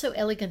not so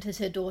elegant as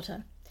her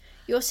daughter.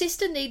 Your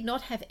sister need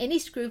not have any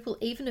scruple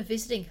even of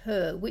visiting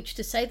her, which,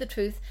 to say the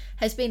truth,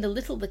 has been a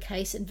little the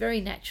case, and very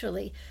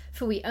naturally,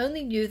 for we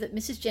only knew that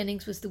Mrs.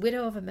 Jennings was the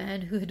widow of a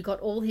man who had got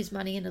all his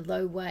money in a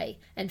low way,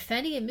 and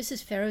Fanny and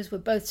Mrs. Ferrers were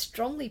both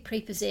strongly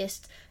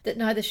prepossessed that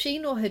neither she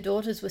nor her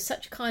daughters were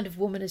such a kind of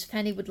woman as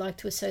Fanny would like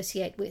to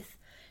associate with.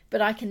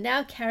 But I can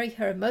now carry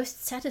her a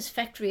most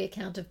satisfactory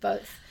account of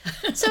both.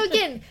 So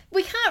again,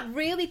 we can't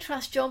really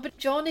trust John, but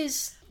John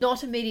is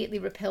not immediately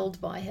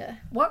repelled by her.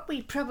 What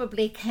we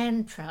probably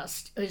can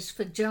trust is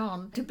for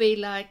John to be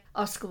like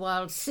Oscar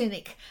Wilde's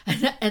cynic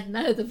and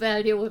know the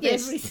value of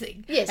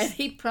everything. Yes. And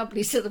he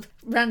probably sort of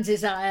runs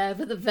his eye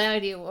over the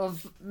value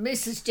of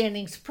Mrs.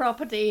 Jennings'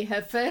 property,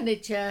 her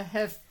furniture,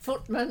 her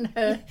footman,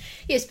 her...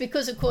 Yes,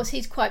 because of course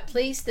he's quite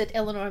pleased that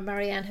Eleanor and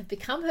Marianne have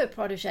become her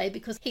protégée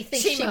because he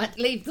thinks she might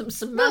leave them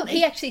some money. Well,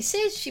 he actually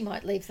says she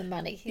might leave them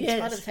money, in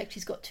spite of the fact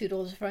she's got 2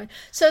 daughters of her own.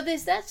 So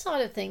there's that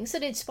side of things,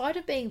 that in spite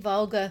of being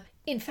vulgar,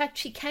 in fact,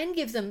 she can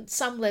give them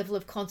some level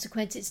of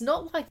consequence. It's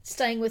not like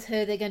staying with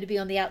her, they're going to be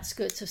on the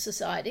outskirts of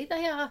society.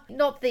 They are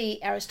not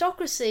the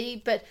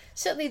aristocracy, but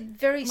certainly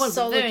very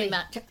solidly... very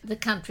much the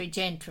country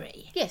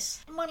gentry.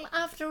 Yes. Well,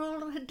 after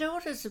all, her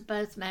daughters are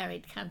both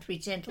married country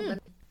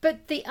gentlemen.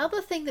 But the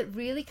other thing that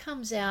really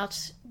comes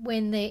out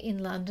when they're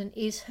in London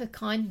is her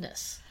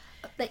kindness.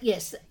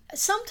 Yes.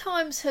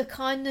 Sometimes her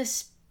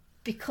kindness,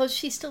 because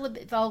she's still a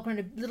bit vulgar and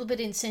a little bit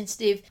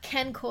insensitive,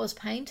 can cause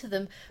pain to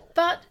them.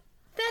 But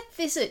that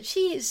visit,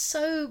 she is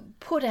so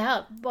put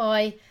out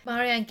by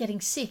Marianne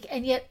getting sick,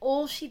 and yet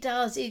all she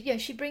does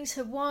is, she brings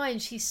her wine,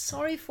 she's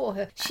sorry for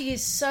her. She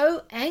is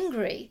so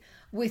angry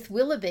with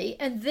Willoughby,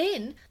 and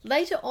then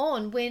later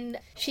on when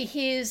she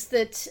hears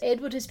that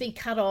Edward has been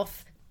cut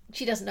off,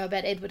 She doesn't know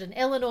about Edward and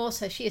Eleanor,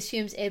 so she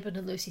assumes Edward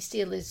and Lucy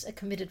Steele is a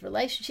committed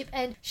relationship,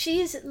 and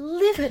she is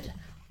livid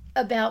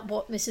about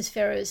what Mrs.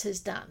 Ferrers has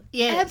done.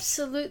 Yes.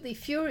 Absolutely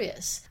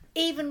furious.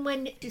 Even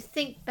when you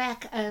think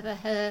back over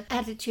her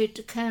attitude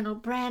to Colonel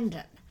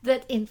Brandon,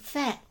 that in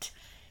fact,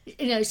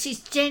 she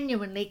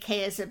genuinely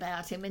cares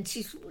about him, and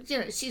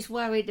she's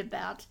worried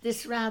about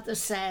this rather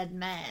sad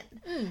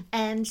man,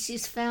 and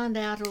she's found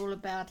out all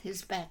about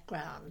his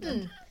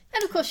background.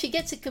 And of course she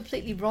gets it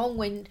completely wrong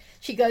when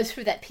she goes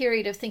through that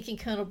period of thinking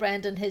Colonel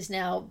Brandon has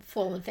now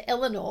fallen for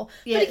Eleanor.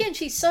 Yeah. But again,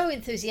 she's so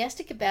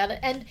enthusiastic about it,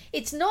 and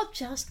it's not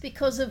just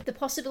because of the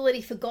possibility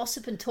for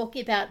gossip and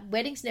talking about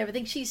weddings and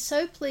everything. She's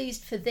so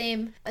pleased for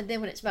them, and then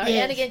when it's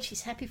Marianne again,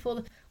 she's happy for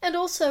them. And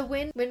also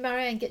when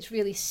Marianne gets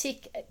really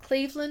sick at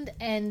Cleveland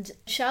and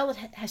Charlotte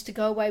has to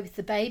go away with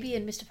the baby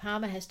and Mr.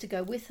 Palmer has to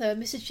go with her,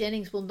 Mrs.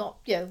 Jennings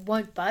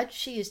won't budge.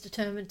 She is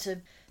determined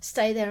to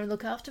stay there and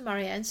look after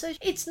Marianne. So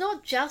it's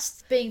not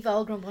just being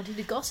vulgar and wanting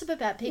to gossip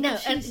about people.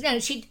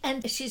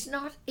 She's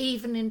not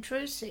even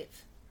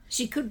intrusive.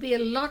 She could be a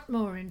lot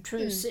more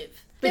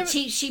intrusive. But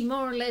she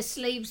more or less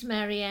leaves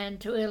Marianne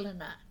to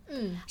Eleanor.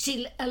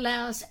 She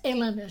allows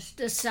Eleanor to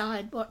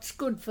decide what's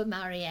good for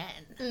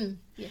Marianne.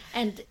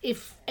 And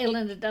if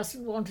Eleanor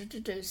doesn't want her to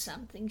do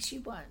something, she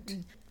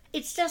won't.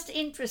 It's just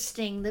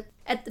interesting that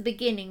at the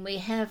beginning we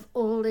have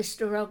all this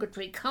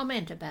derogatory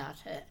comment about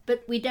her,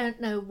 but we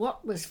don't know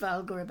what was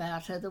vulgar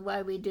about her the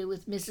way we do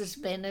with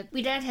Mrs. Bennet.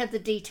 We don't have the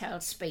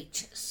detailed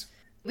speeches.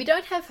 We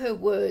don't have her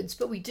words,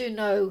 but we do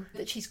know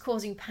that she's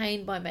causing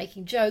pain by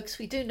making jokes.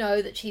 We do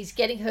know that she's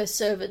getting her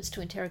servants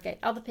to interrogate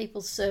other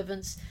people's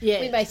servants.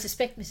 Yes. We may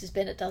suspect Mrs.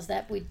 Bennet does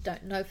that. We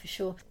don't know for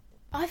sure.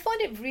 I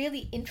find it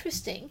really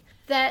interesting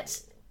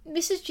that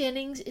Mrs.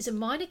 Jennings is a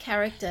minor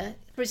character,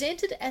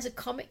 presented as a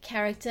comic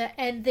character,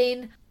 and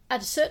then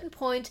at a certain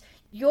point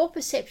your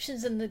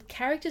perceptions and the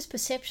character's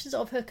perceptions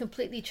of her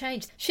completely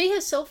change. She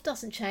herself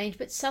doesn't change,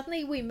 but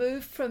suddenly we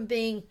move from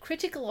being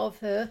critical of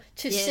her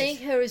to seeing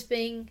her as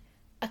being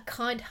a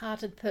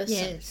kind-hearted person.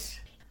 Yes.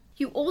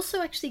 You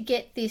also actually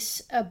get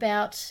this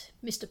about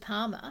Mr.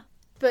 Palmer,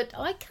 but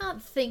I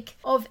can't think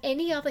of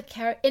any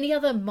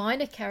other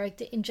minor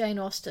character in Jane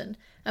Austen,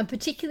 and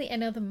particularly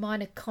any other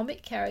minor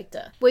comic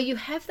character, where you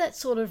have that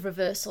sort of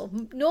reversal.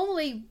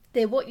 Normally,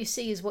 what you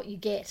see is what you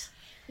get.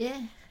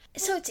 Yeah.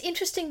 So it's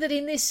interesting that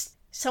in this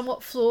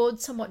somewhat flawed,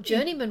 somewhat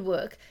journeyman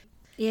work,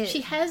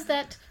 she has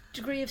that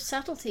degree of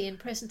subtlety in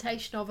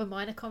presentation of a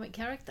minor comic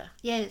character.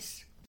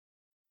 Yes.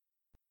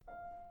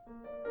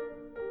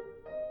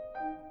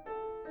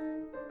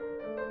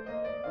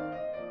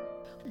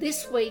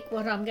 This week,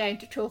 what I'm going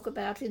to talk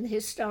about in the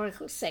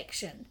historical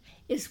section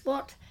is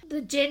what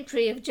the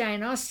gentry of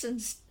Jane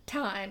Austen's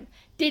time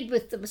did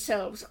with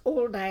themselves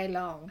all day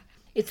long.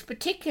 It's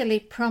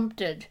particularly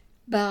prompted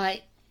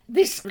by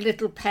this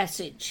little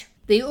passage.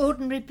 The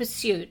ordinary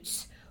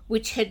pursuits,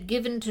 which had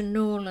given to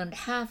Norland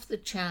half the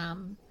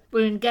charm,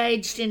 were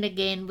engaged in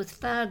again with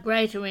far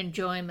greater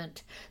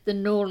enjoyment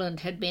than Norland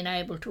had been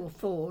able to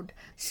afford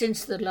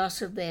since the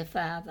loss of their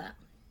father.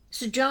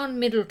 Sir John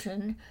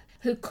Middleton,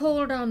 who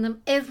called on them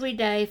every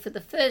day for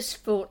the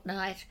first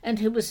fortnight, and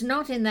who was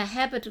not in the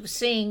habit of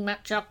seeing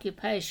much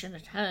occupation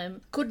at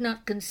home, could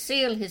not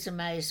conceal his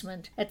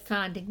amazement at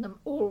finding them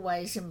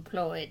always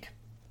employed.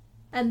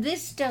 And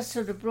this just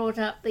sort of brought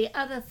up the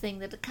other thing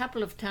that a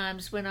couple of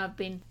times when I've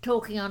been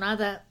talking on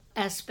other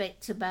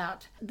aspects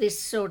about this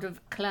sort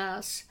of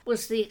class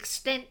was the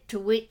extent to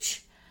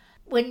which,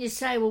 when you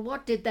say, well,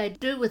 what did they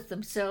do with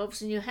themselves?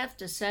 And you have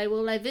to say,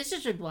 well, they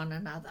visited one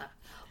another.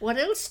 What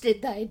else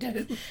did they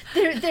do?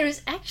 There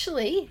is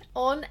actually,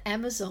 on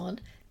Amazon,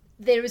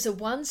 there is a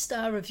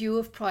 1-star review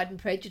of Pride and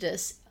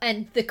Prejudice,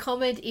 and the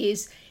comment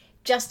is,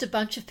 just a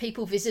bunch of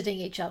people visiting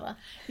each other.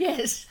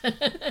 Yes.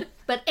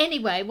 But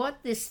anyway,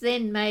 what this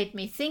then made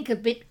me think a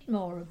bit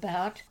more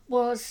about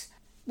was,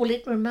 well,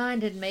 it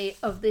reminded me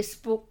of this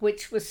book,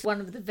 which was one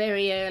of the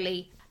very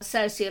early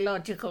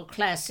sociological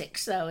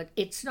classics, though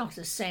it's not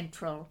as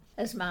central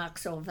as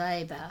Marx or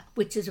Weber,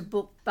 which is a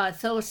book by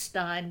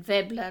Thorstein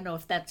Veblen, or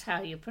if that's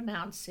how you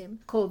pronounce him,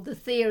 called The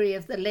Theory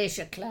of the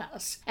Leisure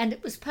Class. And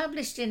it was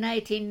published in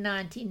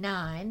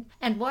 1899,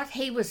 and what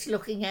he was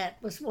looking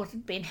at was what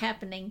had been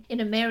happening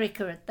in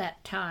America at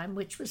that time,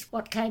 which was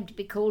what came to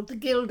be called the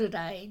Gilded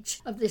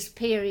Age, of this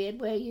period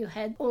where you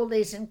had all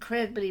these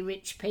incredibly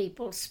rich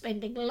people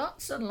spending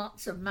lots and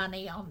lots of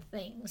money on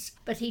things.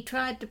 But he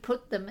tried to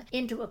put them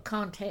into a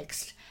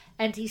context,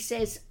 and he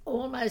says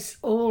almost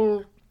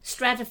all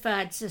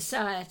stratified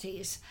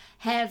societies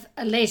have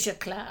a leisure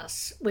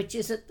class, which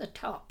is at the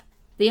top.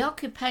 The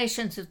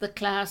occupations of the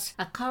class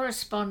are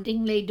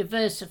correspondingly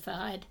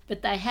diversified,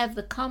 but they have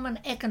the common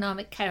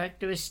economic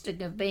characteristic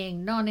of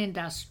being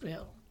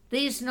non-industrial.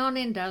 These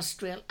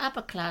non-industrial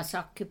upper-class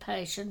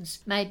occupations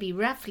may be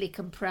roughly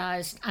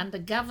comprised under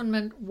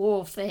government,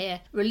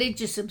 warfare,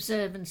 religious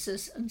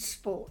observances and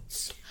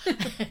sports.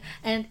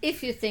 And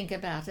if you think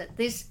about it,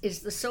 this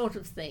is the sort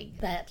of thing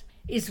that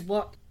is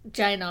what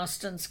Jane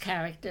Austen's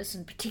characters,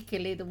 and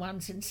particularly the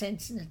ones in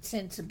Sense and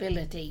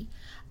Sensibility,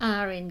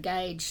 are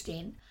engaged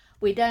in.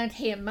 We don't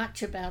hear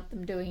much about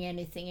them doing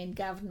anything in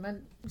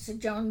government. Sir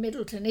John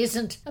Middleton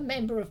isn't a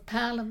member of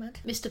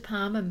Parliament. Mr.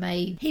 Palmer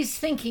may... He's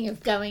thinking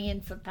of going in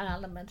for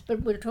Parliament,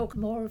 but we'll talk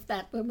more of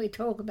that when we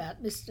talk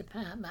about Mr.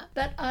 Palmer.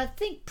 But I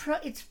think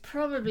it's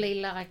probably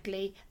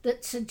likely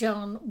that Sir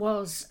John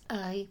was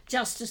a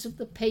Justice of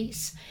the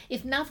Peace,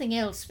 if nothing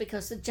else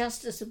because the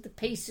Justice of the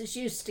Peaces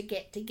used to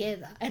get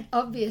together, and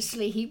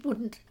obviously he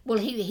wouldn't... Well,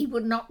 he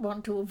would not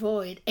want to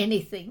avoid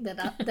anything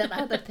that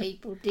other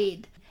people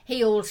did.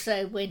 He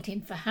also went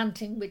in for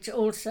hunting, which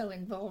also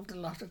involved a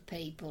lot of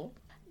people.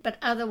 But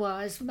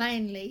otherwise,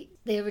 mainly,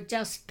 they were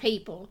just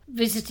people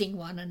visiting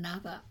one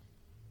another.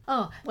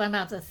 Oh, one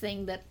other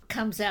thing that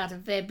comes out of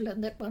Veblen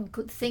that one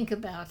could think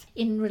about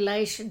in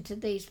relation to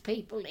these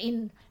people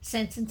in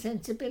Sense and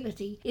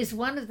Sensibility is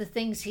one of the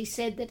things he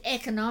said that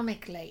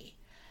economically,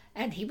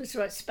 and he was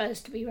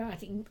supposed to be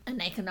writing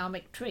an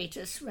economic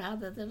treatise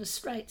rather than a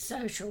straight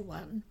social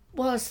one,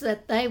 was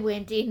that they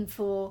went in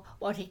for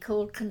what he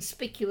called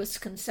conspicuous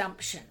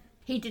consumption.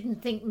 He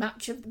didn't think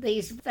much of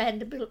these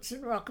Vanderbilts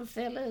and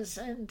Rockefellers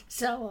and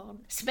so on,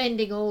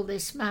 spending all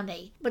this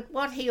money. But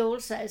what he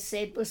also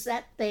said was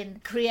that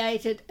then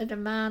created a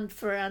demand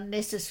for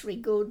unnecessary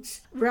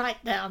goods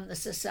right down the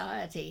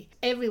society.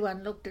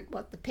 Everyone looked at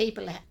what the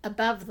people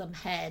above them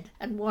had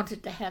and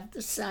wanted to have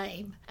the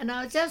same. And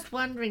I was just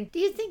wondering, do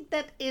you think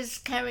that is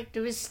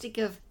characteristic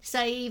of,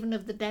 say, even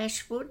of the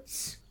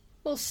Dashwoods?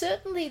 Well,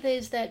 certainly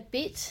there's that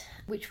bit,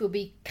 which we'll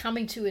be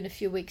coming to in a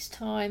few weeks'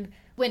 time,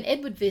 when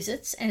Edward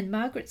visits and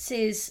Margaret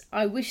says,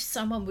 "I wish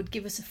someone would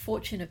give us a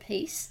fortune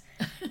apiece."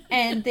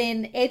 And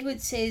then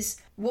Edward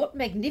says, "What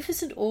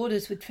magnificent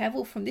orders would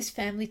travel from this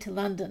family to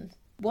London.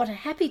 What a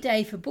happy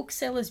day for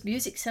booksellers,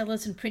 music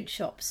sellers and print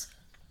shops.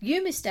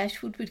 You, Miss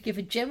Dashwood, would give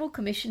a general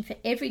commission for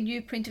every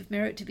new print of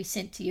merit to be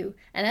sent to you.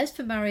 And as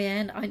for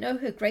Marianne, I know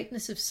her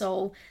greatness of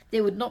soul.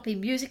 There would not be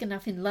music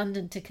enough in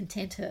London to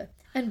content her.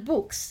 And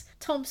books,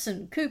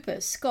 Thomson,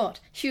 Cooper, Scott,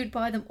 she would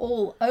buy them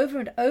all over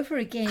and over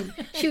again.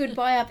 She would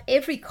buy up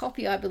every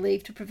copy, I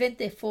believe, to prevent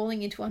their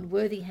falling into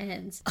unworthy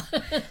hands."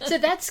 So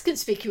that's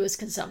conspicuous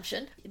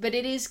consumption, but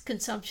it is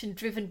consumption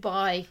driven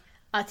by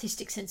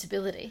artistic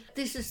sensibility.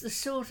 This is the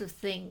sort of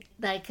thing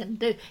they can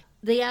do.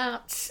 The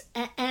arts,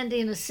 and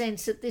in a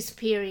sense at this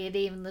period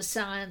even the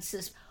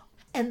sciences,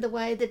 and the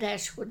way the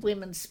Dashwood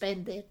women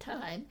spend their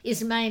time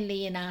is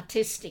mainly in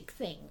artistic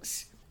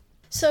things.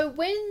 So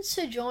when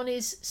Sir John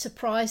is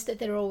surprised that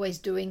they're always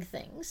doing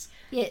things,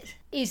 yes,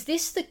 is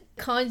this the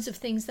kinds of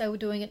things they were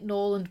doing at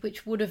Norland,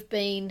 which would have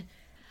been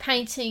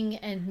painting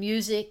and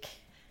music?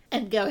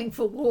 And going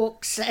for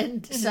walks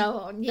and so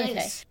on, yes.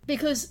 Okay.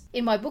 Because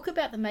in my book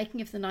about the making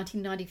of the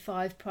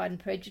 1995 Pride and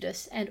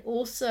Prejudice, and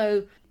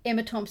also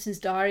Emma Thompson's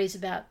diaries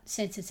about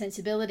Sense and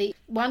Sensibility,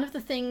 one of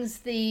the things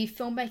the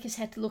filmmakers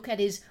had to look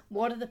at is,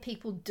 what are the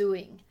people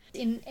doing?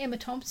 In Emma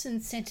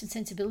Thompson's Sense and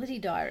Sensibility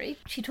diary,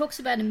 she talks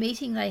about a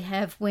meeting they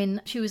have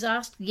when she was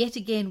asked yet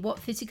again what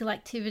physical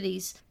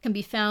activities can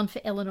be found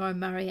for Eleanor and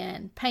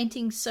Marianne.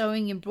 Painting,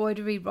 sewing,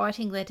 embroidery,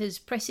 writing letters,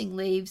 pressing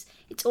leaves.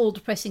 It's all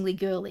depressingly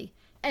girly.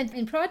 And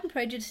in Pride and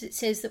Prejudice it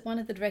says that one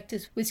of the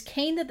directors was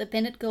keen that the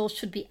Bennet girls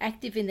should be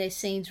active in their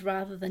scenes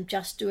rather than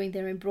just doing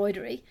their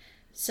embroidery.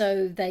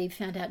 So they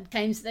found out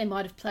games that they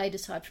might have played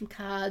aside from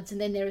cards,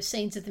 and then there are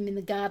scenes of them in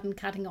the garden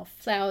cutting off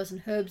flowers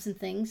and herbs and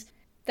things.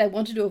 They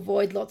wanted to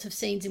avoid lots of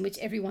scenes in which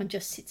everyone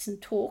just sits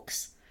and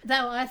talks.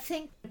 Though I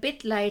think a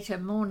bit later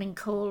morning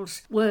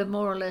calls were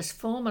more or less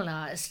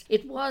formalised.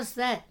 It was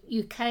that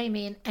you came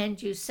in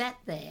and you sat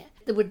there.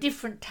 There were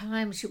different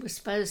times you were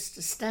supposed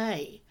to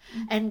stay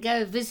and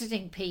go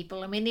visiting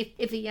people. I mean,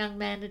 if a young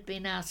man had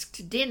been asked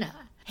to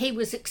dinner, he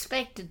was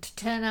expected to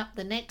turn up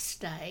the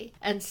next day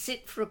and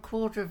sit for a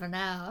quarter of an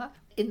hour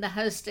in the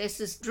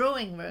hostess's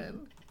drawing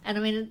room. And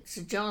I mean,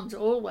 Sir John's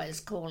always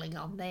calling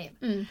on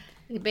them.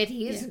 I bet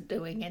he isn't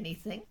doing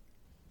anything.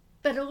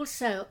 But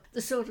also,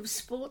 the sort of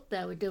sport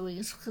they were doing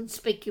is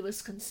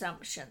conspicuous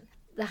consumption.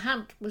 The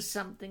hunt was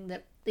something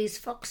that these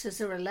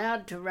foxes are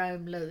allowed to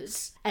roam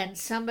loose, and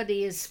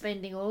somebody is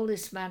spending all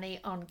this money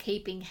on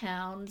keeping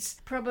hounds,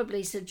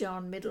 probably Sir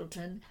John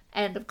Middleton,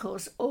 and of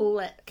course all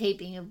that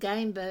keeping of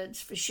game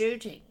birds for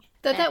shooting.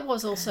 Though that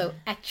was also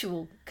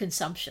actual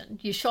consumption.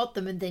 You shot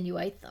them and then you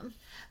ate them.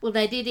 Well,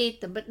 they did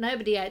eat them, but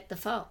nobody ate the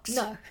fox.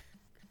 No.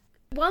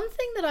 One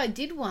thing that I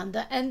did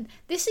wonder, and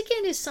this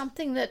again is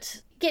something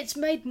that gets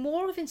made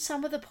more of in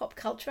some of the pop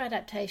culture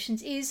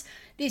adaptations, is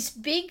this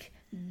big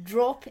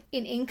drop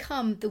in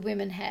income the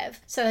women have.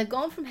 So they've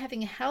gone from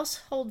having a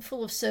household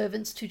full of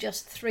servants to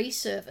just 3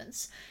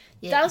 servants.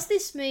 Yeah. Does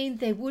this mean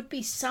there would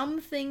be some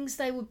things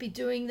they would be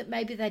doing that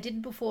maybe they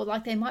didn't before,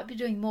 like they might be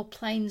doing more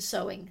plain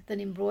sewing than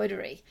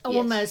embroidery?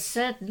 Almost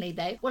certainly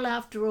they. Well,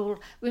 after all,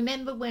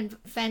 remember when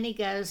Fanny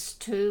goes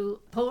to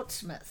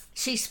Portsmouth,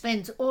 she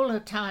spends all her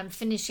time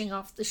finishing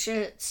off the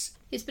shirts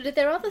Yes, but are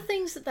there other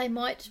things that they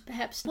might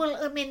perhaps...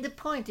 Well, I mean, the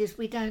point is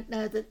we don't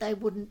know that they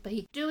wouldn't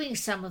be doing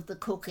some of the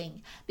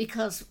cooking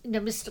because,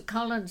 Mr.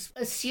 Collins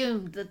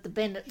assumed that the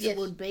Bennetts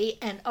would be,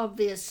 and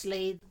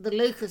obviously the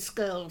Lucas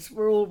girls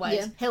were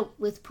always helped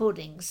with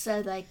puddings,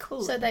 so they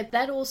could. So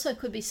that also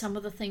could be some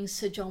of the things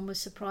Sir John was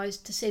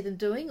surprised to see them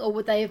doing, or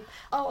would they have...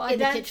 Oh, I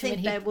don't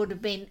think they would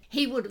have been...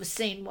 He would have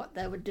seen what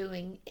they were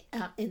doing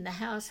in the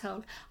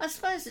household. I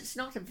suppose it's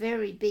not a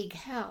very big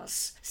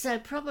house, so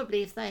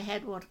probably if they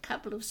had, a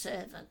couple of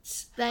servants.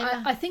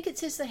 I think it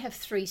says they have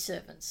 3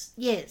 servants.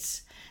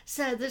 Yes.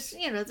 So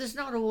there's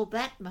not all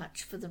that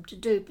much for them to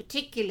do,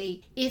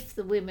 particularly if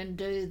the women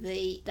do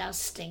the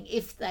dusting,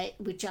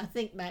 which I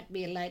think might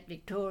be a late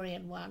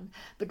Victorian one,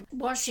 but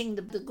washing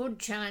the good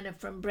china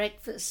from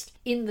breakfast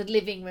in the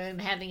living room,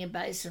 having a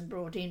basin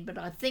brought in, but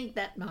I think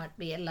that might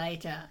be a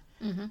later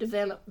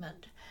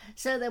development.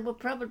 So they were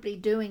probably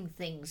doing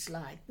things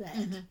like that.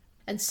 Mm-hmm.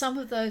 And some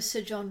of those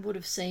Sir John would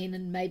have seen,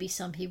 and maybe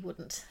some he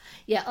wouldn't.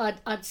 Yeah,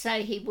 I'd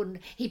say he wouldn't.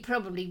 He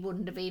probably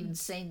wouldn't have even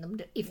seen them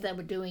if they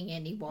were doing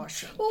any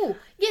washing. Oh,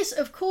 yes,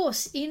 of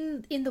course.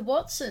 In the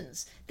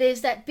Watsons,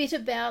 there's that bit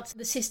about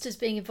the sisters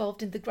being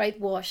involved in the Great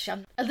Wash.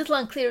 I'm a little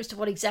unclear as to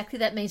what exactly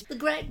that means. The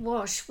Great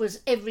Wash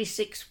was every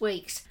 6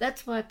 weeks.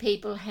 That's why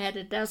people had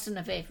a dozen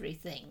of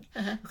everything,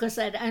 because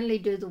they'd only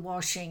do the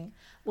washing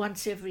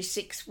once every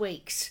 6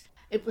 weeks.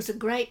 It was a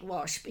great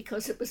wash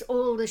because it was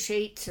all the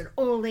sheets and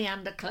all the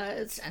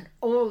underclothes and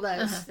all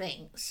those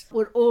things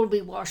would all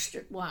be washed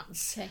at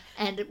once. Okay.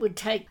 And it would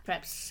take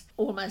perhaps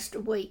almost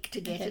a week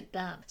to get it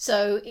done.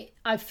 So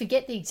I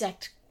forget the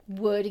exact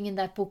wording in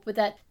that book, but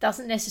that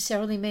doesn't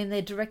necessarily mean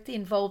they're directly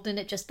involved in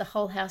it, just the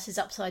whole house is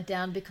upside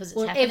down because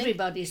it's happening.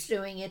 Everybody's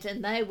doing it,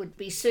 and they would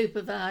be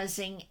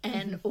supervising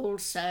and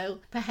also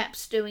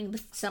perhaps doing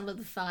some of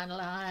the final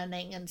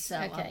ironing and so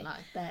on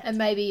like that. And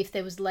maybe if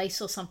there was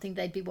lace or something,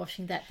 they'd be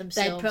washing that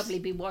themselves. They'd probably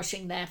be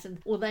washing that,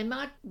 or they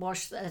might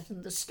wash that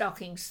in the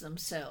stockings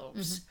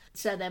themselves.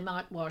 So they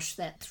might wash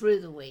that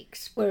through the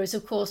weeks. Whereas,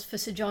 of course, for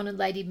Sir John and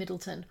Lady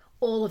Middleton,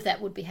 all of that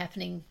would be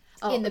happening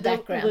in the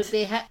background.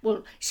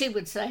 She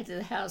would say to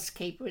the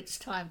housekeeper, it's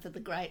time for the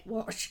great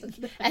wash.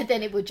 And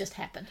then it would just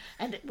happen.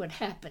 And it would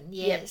happen,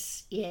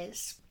 yes.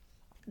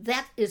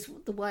 That is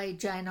the way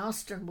Jane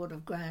Austen would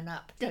have grown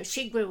up.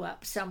 She grew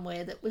up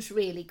somewhere that was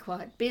really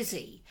quite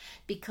busy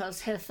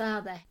because her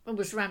father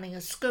was running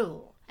a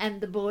school and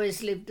the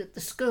boys lived at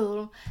the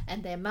school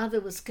and their mother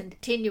was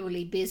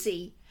continually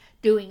busy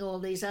doing all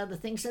these other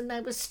things, and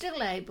they were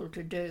still able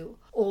to do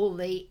all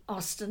the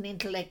Austen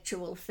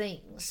intellectual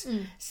things.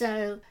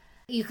 So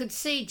you could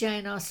see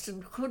Jane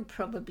Austen could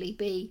probably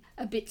be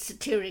a bit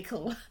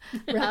satirical,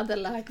 rather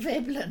like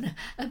Veblen,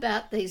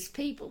 about these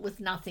people with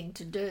nothing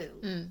to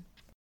do.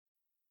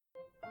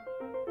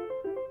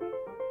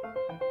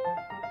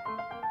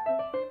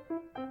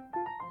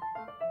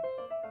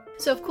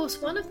 So, of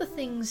course, one of the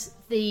things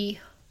the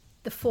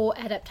 4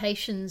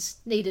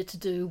 adaptations needed to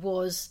do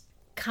was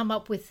come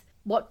up with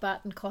what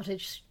Barton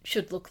Cottage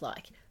should look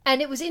like.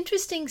 And it was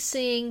interesting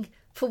seeing,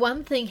 for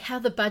one thing, how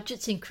the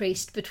budgets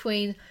increased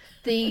between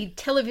the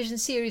television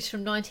series from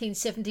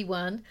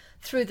 1971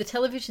 through the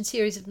television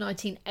series of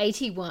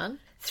 1981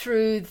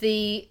 through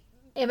the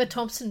Emma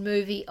Thompson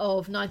movie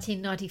of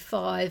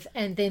 1995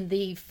 and then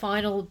the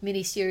final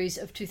miniseries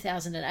of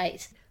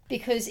 2008.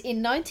 Because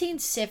in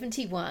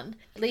 1971,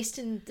 at least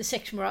in the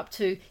section we're up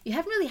to, you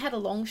haven't really had a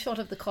long shot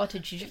of the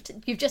cottage.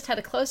 You've just had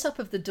a close-up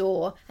of the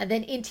door and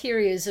then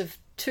interiors of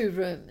 2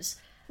 rooms.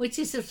 Which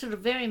is sort of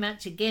very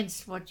much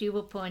against what you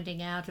were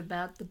pointing out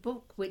about the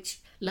book, which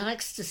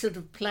likes to sort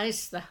of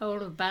place the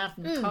whole of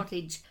Barton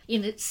Cottage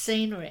in its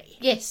scenery.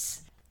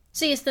 Yes.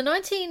 So yes, the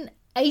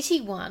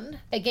 1981,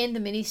 again the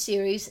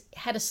miniseries,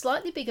 had a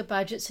slightly bigger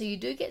budget, so you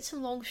do get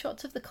some long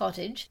shots of the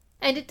cottage.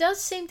 And it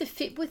does seem to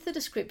fit with the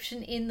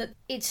description in that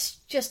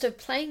it's just a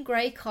plain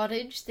grey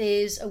cottage.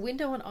 There's a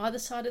window on either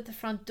side of the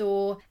front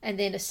door and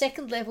then a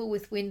second level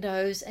with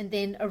windows and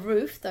then a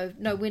roof, though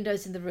no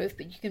windows in the roof,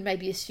 but you can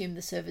maybe assume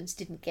the servants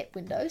didn't get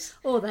windows.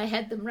 Or they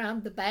had them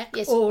round the back,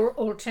 or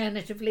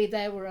alternatively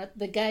they were at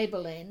the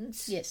gable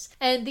ends. Yes.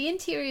 And the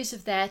interiors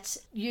of that,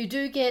 you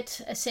do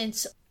get a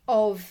sense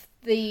of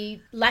the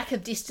lack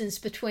of distance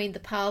between the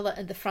parlour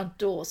and the front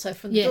door. So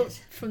from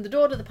the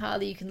door to the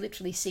parlour, you can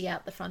literally see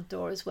out the front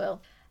door as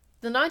well.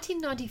 The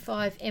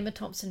 1995 Emma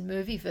Thompson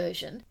movie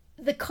version,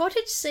 the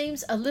cottage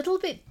seems a little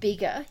bit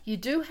bigger. You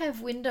do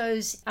have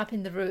windows up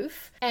in the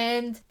roof,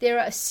 and there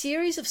are a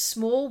series of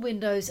small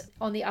windows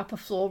on the upper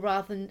floor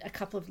rather than a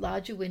couple of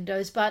larger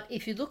windows. But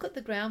if you look at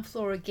the ground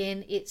floor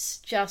again, it's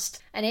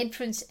just an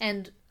entrance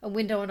and a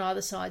window on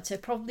either side. So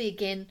probably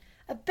again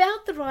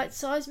about the right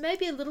size,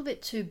 maybe a little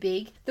bit too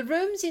big. The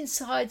rooms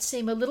inside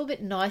seem a little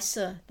bit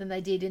nicer than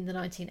they did in the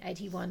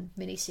 1981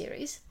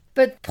 miniseries.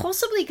 But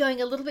possibly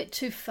going a little bit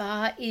too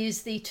far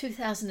is the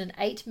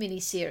 2008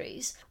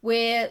 miniseries,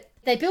 where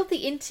they built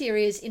the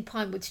interiors in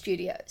Pinewood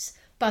Studios,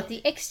 but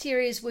the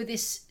exteriors were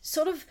this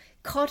sort of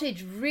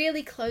cottage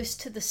really close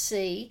to the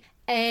sea,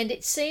 and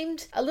it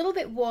seemed a little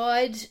bit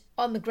wide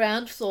on the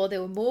ground floor.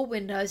 There were more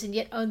windows and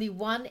yet only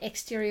one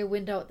exterior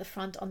window at the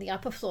front on the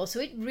upper floor, so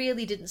it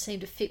really didn't seem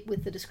to fit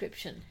with the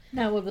description.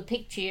 No, well, the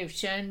picture you've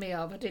shown me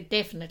of it, it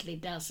definitely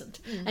doesn't.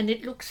 And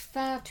it looks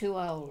far too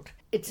old.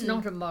 It's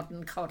not a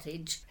modern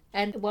cottage.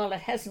 And while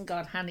it hasn't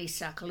got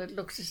honeysuckle, it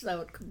looks as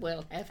though it could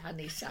well have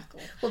honeysuckle.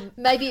 Well,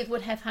 maybe it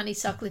would have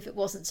honeysuckle if it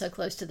wasn't so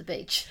close to the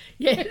beach.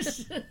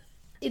 Yes.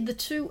 In the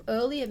two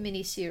earlier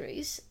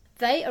miniseries,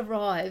 they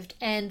arrived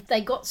and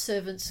they got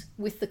servants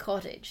with the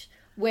cottage,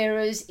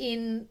 whereas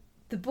in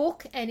the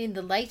book and in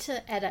the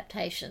later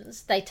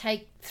adaptations, they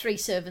take 3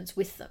 servants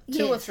with them,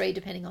 2 or 3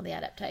 depending on the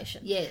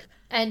adaptation. Yeah.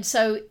 And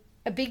so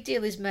a big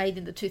deal is made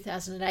in the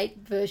 2008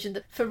 version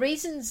that for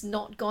reasons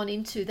not gone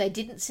into, they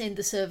didn't send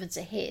the servants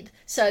ahead.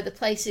 So the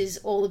place is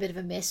all a bit of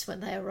a mess when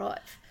they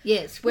arrive.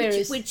 Yes,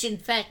 Whereas, which in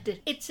fact,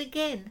 it's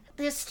again,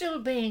 they're still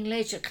being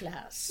leisure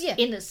class,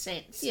 in a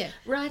sense. Yeah.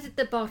 Right at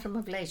the bottom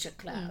of leisure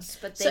class,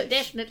 but they're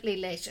definitely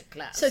leisure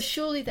class. So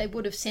surely they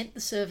would have sent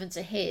the servants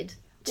ahead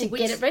to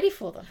get it ready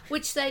for them.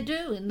 Which they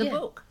do in the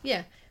book.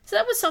 Yeah. So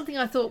that was something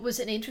I thought was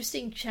an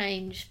interesting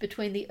change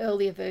between the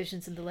earlier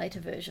versions and the later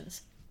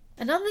versions.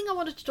 Another thing I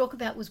wanted to talk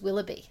about was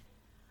Willoughby.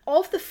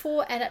 Of the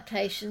 4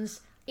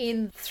 adaptations,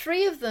 in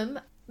 3 of them,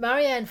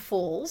 Marianne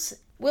falls.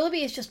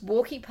 Willoughby is just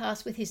walking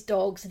past with his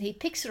dogs and he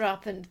picks her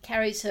up and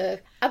carries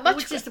her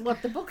which is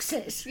what the book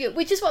says. Yeah,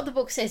 which is what the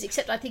book says,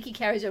 except I think he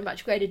carries her a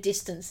much greater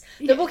distance.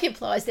 The book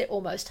implies they're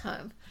almost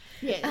home.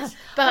 Yes.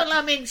 But, well,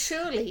 I mean,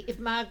 surely if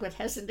Margaret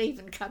hasn't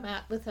even come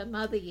out with her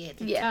mother yet,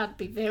 it can't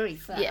be very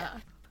far. Yeah.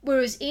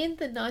 Whereas in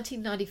the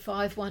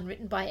 1995 one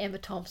written by Emma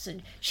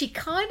Thompson, she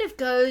kind of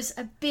goes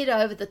a bit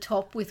over the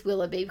top with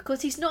Willoughby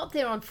because he's not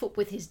there on foot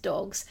with his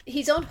dogs.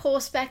 He's on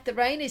horseback, the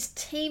rain is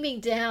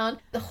teeming down,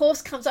 the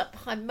horse comes up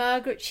behind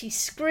Margaret, she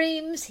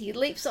screams, he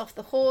leaps off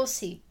the horse,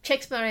 he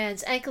checks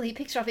Marianne's ankle, he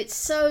picks her up. It's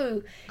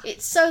so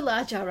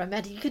large and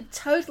romantic. You could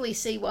totally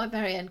see why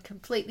Marianne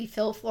completely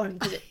fell for him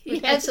because it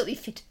would absolutely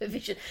fit her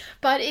vision.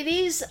 But it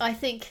is, I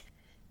think,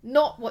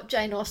 not what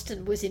Jane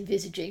Austen was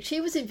envisaging. She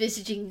was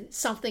envisaging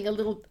something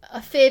a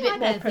fair bit more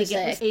prosaic. I don't think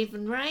it was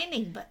even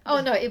raining, but...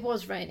 Oh, no, it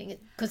was raining,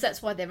 because that's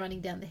why they're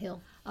running down the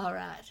hill. All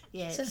right,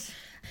 yes. So,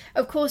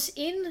 of course,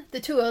 in the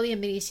 2 earlier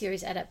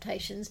miniseries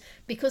adaptations,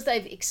 because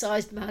they've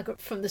excised Margaret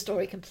from the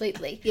story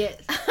completely,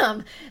 yes.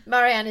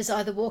 Marianne is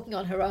either walking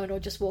on her own or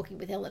just walking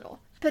with Eleanor.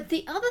 But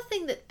the other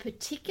thing that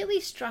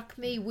particularly struck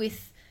me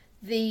with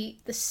the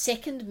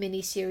second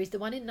miniseries, the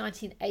one in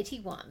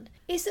 1981,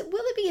 is that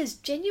Willoughby is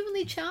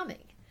genuinely charming.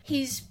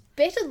 He's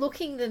better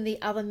looking than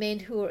the other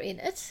men who are in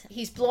it.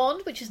 He's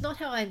blonde, which is not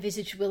how I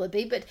envisaged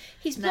Willoughby, but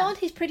he's blonde,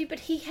 he's pretty,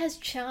 but he has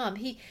charm.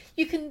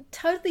 You can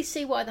totally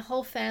see why the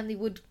whole family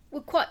would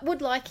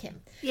like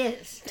him.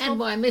 Yes, and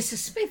why Mrs.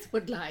 Smith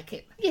would like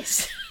him.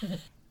 Yes.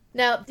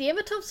 Now, the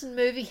Emma Thompson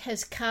movie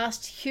has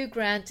cast Hugh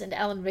Grant and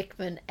Alan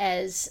Rickman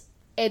as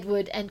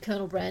Edward and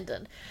Colonel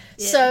Brandon.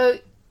 Yeah. So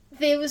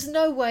there was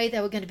no way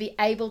they were going to be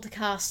able to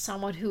cast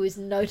someone who is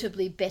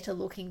notably better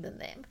looking than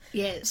them.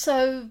 Yes.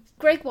 So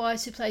Greg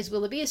Wise, who plays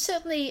Willoughby,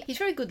 he's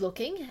very good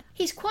looking.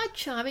 He's quite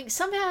charming.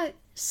 Somehow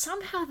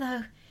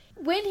though,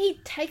 when he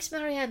takes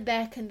Marianne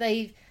back and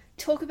they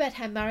talk about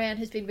how Marianne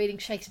has been reading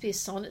Shakespeare's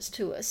sonnets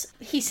to us,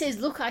 he says,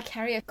 look, I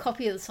carry a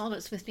copy of the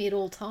sonnets with me at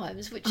all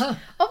times, which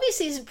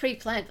obviously isn't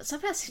pre-planned, but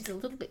somehow seems a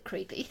little bit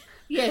creepy.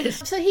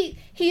 Yes. So he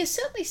is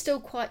certainly still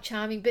quite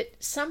charming, but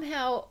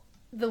somehow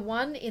the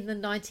one in the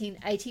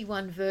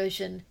 1981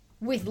 version,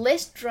 with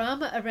less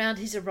drama around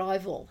his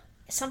arrival,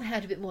 somehow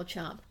had a bit more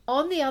charm.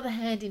 On the other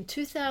hand, in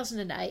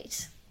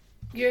 2008,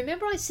 you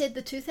remember I said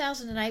the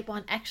 2008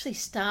 one actually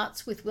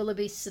starts with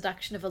Willoughby's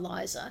seduction of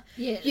Eliza?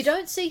 Yes. You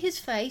don't see his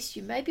face,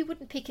 you maybe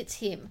wouldn't pick it's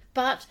him,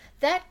 but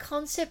that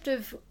concept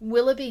of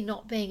Willoughby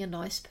not being a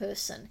nice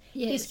person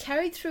is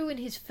carried through in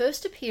his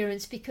first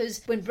appearance,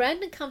 because when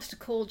Brandon comes to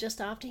call just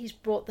after he's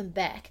brought them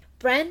back,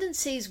 Brandon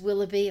sees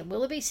Willoughby and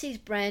Willoughby sees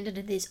Brandon,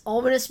 and there's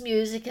ominous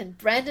music, and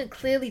Brandon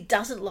clearly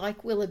doesn't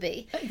like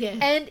Willoughby. Yeah.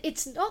 And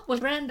it's not... Well,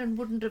 Brandon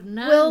wouldn't have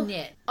known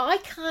yet. I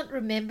can't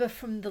remember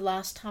from the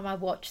last time I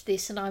watched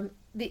this, and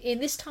in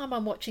this time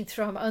I'm watching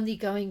through, I'm only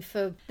going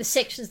for the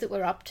sections that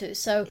we're up to.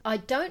 So I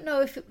don't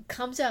know if it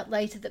comes out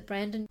later that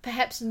Brandon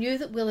perhaps knew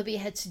that Willoughby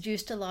had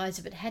seduced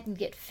Eliza but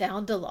hadn't yet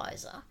found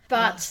Eliza.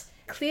 But...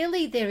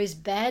 clearly there is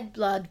bad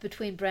blood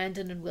between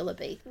Brandon and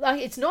Willoughby. Like,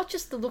 it's not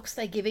just the looks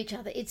they give each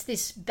other, it's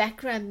this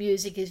background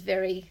music is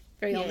very,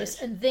 very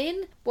honest. And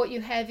then what you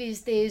have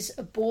is there's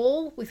a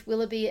ball with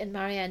Willoughby and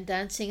Marianne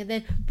dancing, and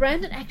then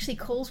Brandon actually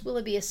calls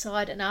Willoughby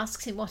aside and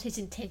asks him what his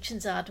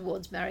intentions are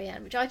towards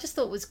Marianne, which I just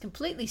thought was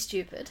completely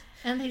stupid.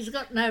 And he's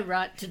got no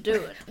right to do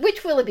it.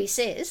 Which Willoughby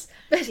says.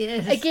 But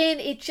again,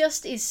 it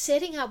just is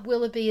setting up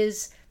Willoughby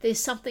as... there's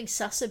something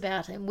sus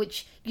about him,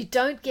 which you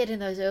don't get in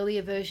those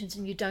earlier versions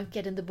and you don't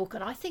get in the book,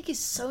 and I think is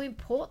so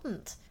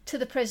important to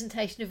the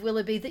presentation of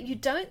Willoughby that you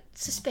don't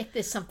suspect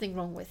there's something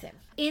wrong with him.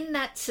 In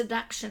that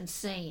seduction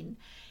scene,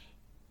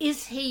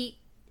 is he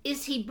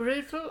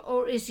brutal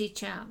or is he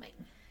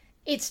charming?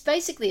 It's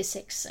basically a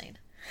sex scene.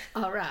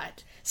 All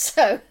right.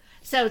 So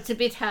So it's a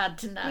bit hard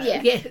to know.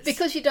 Yeah, Yes.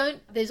 because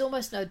there's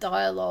almost no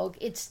dialogue.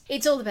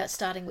 It's all about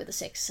starting with a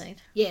sex scene.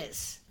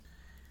 Yes.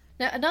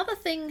 Now, another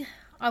thing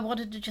I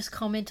wanted to just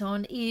comment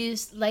on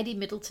is Lady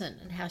Middleton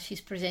and how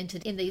she's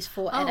presented in these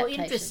 4 adaptations.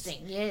 Oh,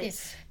 interesting,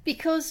 yes.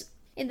 Because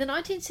in the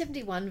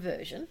 1971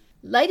 version,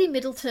 Lady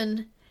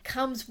Middleton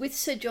comes with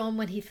Sir John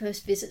when he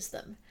first visits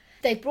them.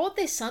 They brought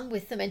their son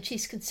with them, and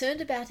she's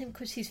concerned about him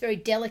because he's very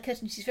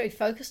delicate and she's very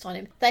focused on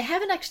him. They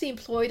haven't actually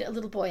employed a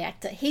little boy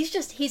actor.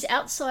 He's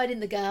outside in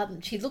the garden.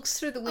 She looks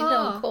through the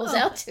window and calls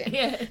out to him.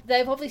 Yeah.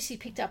 They've obviously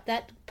picked up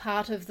that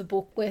part of the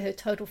book where her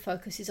total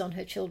focus is on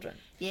her children.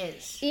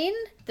 Yes. In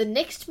the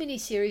next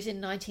miniseries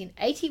in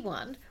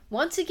 1981,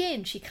 once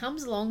again, she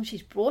comes along.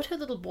 She's brought her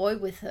little boy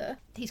with her.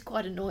 He's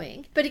quite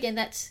annoying. But again,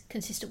 that's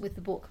consistent with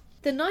the book.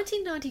 The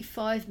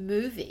 1995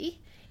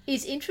 movie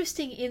is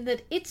interesting in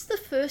that it's the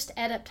first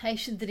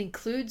adaptation that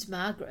includes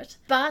Margaret,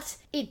 but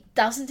it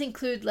doesn't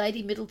include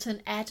Lady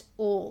Middleton at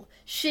all.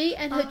 She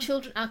and her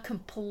children are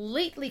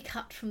completely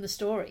cut from the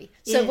story.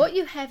 So what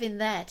you have in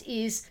that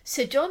is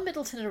Sir John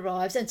Middleton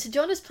arrives, and Sir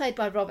John is played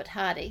by Robert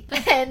Hardy,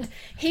 and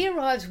he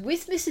arrives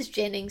with Mrs.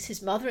 Jennings,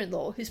 his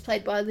mother-in-law, who's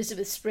played by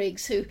Elizabeth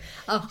Spriggs, who...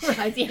 Oh,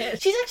 right,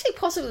 yes. She's actually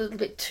possibly a little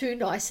bit too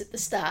nice at the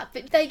start,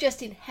 but they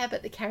just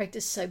inhabit the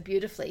characters so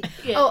beautifully.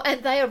 Yeah. Oh,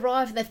 and they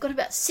arrive, and they've got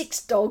about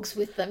 6 dogs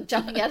with them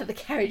jumping out of the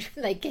carriage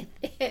when they get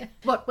there.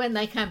 What, when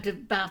they come to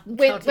Barton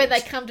Cottage? When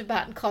they come to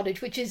Barton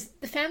Cottage, which is,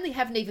 the family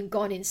haven't even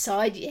gone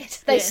inside yet.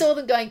 They saw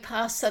them going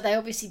past, so they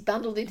obviously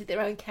bundled into their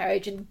own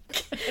carriage and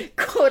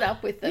caught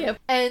up with them. Yep.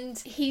 And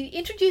he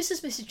introduces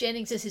Mrs.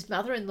 Jennings as his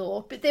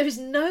mother-in-law, but there is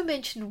no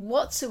mention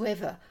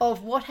whatsoever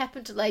of what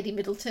happened to Lady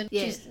Middleton.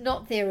 Yes. She's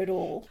not there at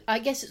all. I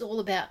guess it's all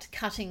about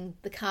cutting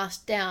the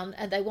cast down,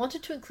 and they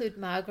wanted to include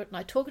Margaret, and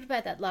I talked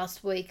about that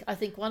last week. I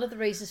think one of the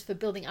reasons for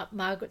building up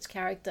Margaret's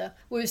character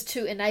was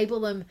to enable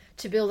them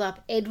to build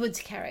up Edward's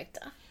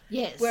character.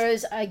 Yes.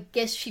 Whereas I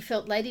guess she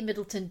felt Lady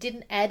Middleton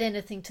didn't add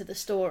anything to the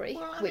story.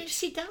 Well, I mean,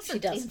 she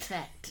doesn't, in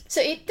fact. So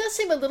it does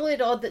seem a little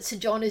bit odd that Sir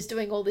John is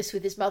doing all this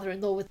with his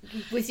mother-in-law,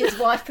 with his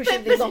wife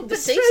presumably long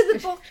deceased. Through the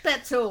book,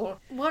 that's all.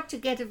 What you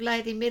get of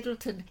Lady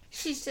Middleton,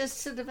 she's just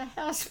sort of a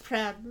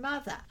house-proud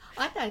mother.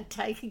 I don't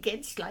take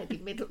against Lady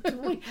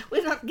Middleton.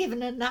 We're not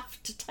given enough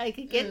to take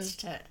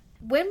against her.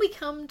 When we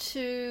come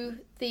to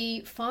the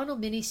final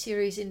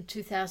miniseries in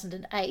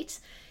 2008...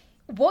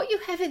 what you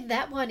have in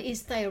that one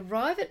is they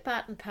arrive at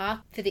Barton Park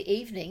for the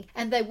evening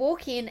and they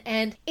walk in,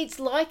 and it's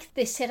like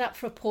they're set up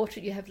for a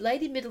portrait. You have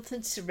Lady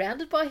Middleton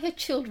surrounded by her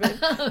children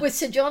with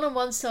Sir John on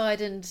one side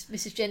and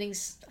Mrs.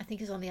 Jennings, I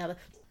think, is on the other.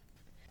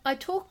 I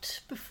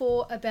talked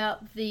before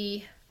about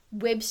the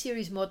web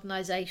series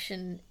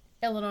modernisation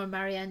Eleanor and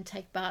Marianne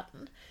Take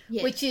Barton,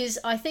 yes, which is,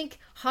 I think,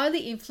 highly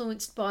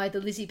influenced by the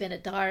Lizzie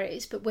Bennet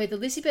Diaries, but where the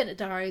Lizzie Bennet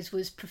Diaries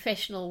was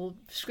professional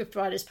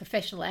scriptwriters,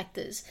 professional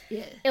actors,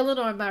 yeah,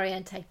 Eleanor and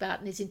Marianne Take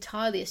Barton is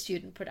entirely a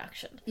student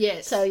production.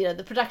 Yes. So,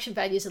 the production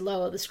values are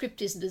lower, the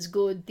script isn't as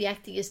good, the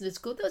acting isn't as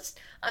good.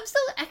 I'm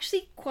still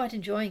actually quite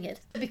enjoying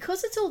it.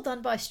 Because it's all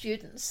done by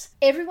students,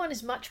 everyone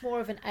is much more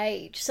of an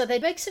age, so they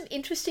make some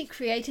interesting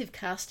creative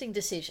casting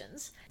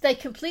decisions. They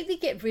completely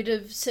get rid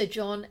of Sir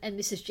John and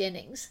Mrs.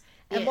 Jennings,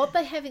 and what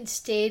they have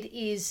instead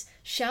is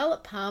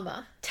Charlotte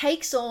Palmer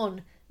takes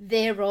on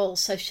their role.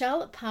 So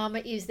Charlotte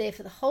Palmer is there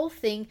for the whole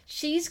thing.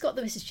 She's got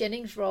the Mrs.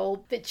 Jennings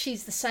role, but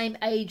she's the same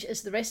age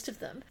as the rest of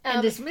them.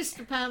 And is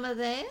Mr. Palmer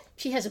there?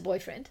 She has a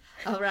boyfriend.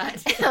 Oh,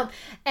 right.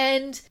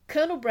 And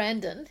Colonel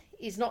Brandon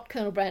is not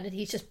Colonel Brandon,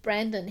 he's just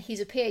Brandon. He's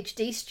a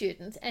PhD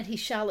student and he's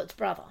Charlotte's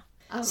brother.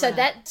 Oh, so right.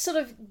 That sort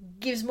of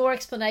gives more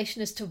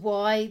explanation as to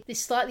why this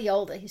slightly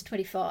older, he's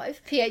 25,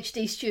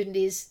 PhD student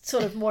is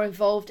sort of more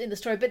involved in the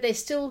story, but they're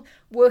still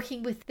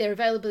working with their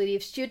availability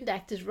of student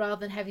actors rather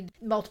than having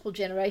multiple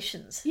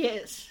generations.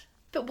 Yes.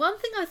 But one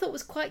thing I thought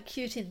was quite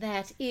cute in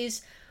that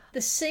is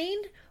the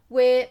scene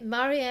where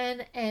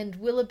Marianne and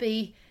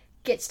Willoughby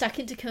get stuck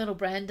into Colonel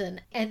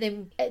Brandon, and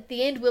then at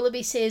the end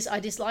Willoughby says, I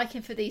dislike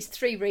him for these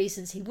 3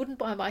 reasons. He wouldn't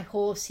buy my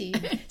horse, he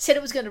said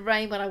it was going to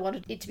rain when I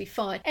wanted it to be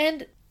fine.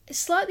 And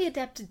slightly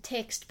adapted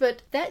text,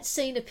 but that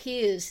scene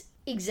appears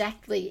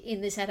exactly in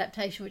this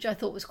adaptation, which I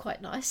thought was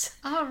quite nice.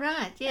 Oh,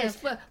 right,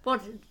 yes.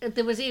 Well,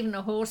 there was even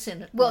a horse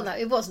in it. Well, no,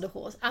 it wasn't a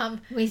horse.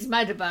 His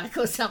motorbike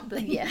or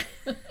something. Yeah.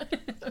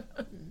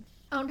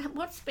 Oh,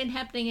 what's been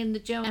happening in the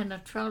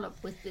Joanna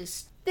Trollope with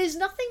this? There's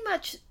nothing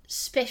much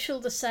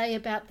special to say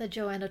about the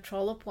Joanna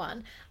Trollope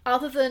one,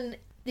 other than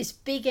this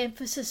big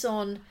emphasis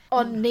on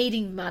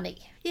needing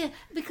money. Yeah,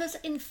 because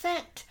in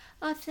fact,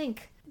 I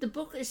think the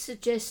book is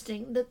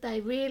suggesting that they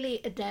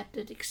really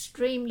adapted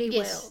extremely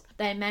well.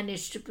 They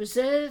managed to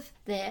preserve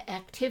their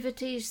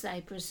activities,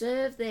 they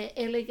preserve their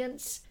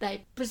elegance,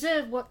 they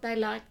preserve what they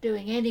like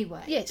doing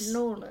anyway in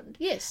Norland.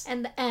 Yes.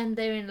 And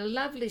they're in a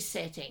lovely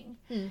setting.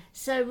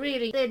 So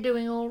really, they're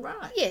doing all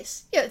right.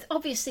 Yes. Yeah,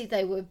 obviously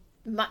they were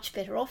much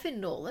better off in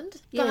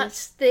Norland,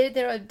 Yes. but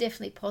there are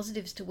definitely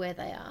positives to where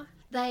they are.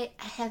 They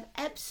have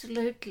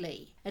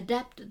absolutely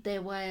adapted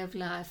their way of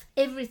life.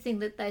 Everything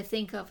that they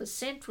think of as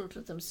central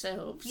to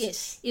themselves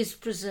is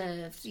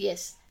preserved.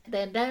 Yes.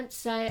 They don't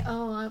say,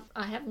 oh,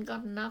 I haven't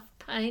got enough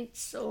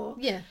paints, or...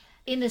 Yeah.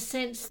 In a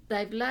sense,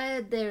 they've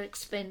lowered their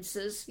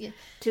expenses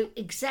to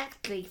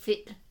exactly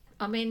fit.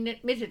 I mean,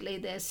 admittedly,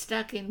 they're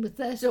stuck in with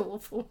those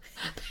awful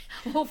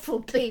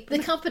people.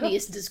 The company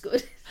isn't as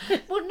good.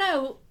 Well,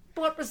 no.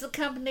 What was the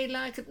company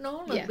like at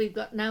Norland? Yeah. We've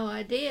got no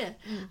idea.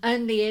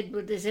 Only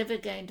Edward is ever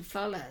going to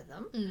follow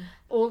them.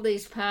 All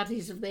these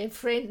parties of their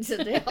friends,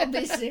 and they're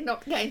obviously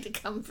not going to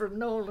come from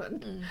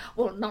Norland.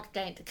 Well, not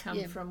going to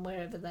come from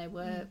wherever they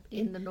were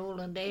in the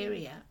Norland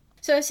area.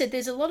 So I said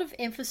there's a lot of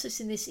emphasis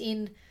in this,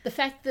 in the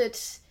fact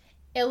that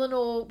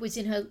Eleanor was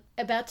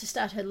about to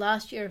start her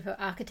last year of her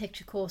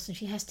architecture course and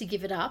she has to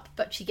give it up,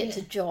 but she gets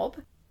a job.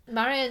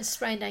 Marianne's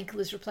sprained ankle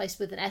is replaced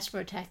with an asthma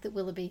attack that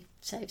Willoughby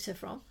saves her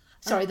from.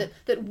 Sorry,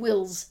 that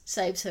Wills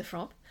saves her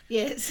from.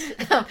 Yes.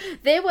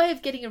 Their way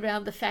of getting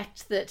around the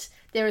fact that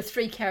there are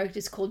 3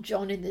 characters called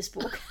John in this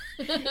book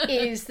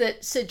is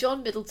that Sir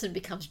John Middleton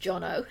becomes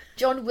Jono,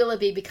 John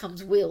Willoughby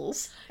becomes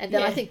Wills, and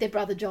then I think their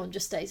brother John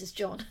just stays as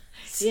John.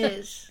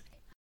 Yes.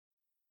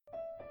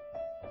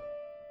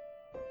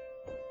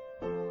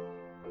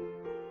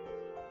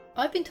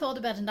 I've been told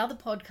about another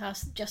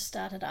podcast that just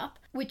started up,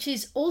 which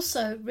is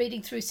also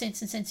reading through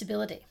Sense and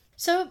Sensibility.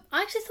 So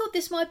I actually thought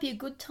this might be a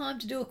good time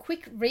to do a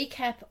quick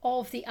recap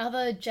of the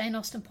other Jane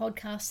Austen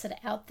podcasts that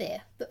are out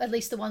there, at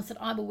least the ones that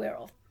I'm aware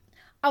of.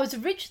 I was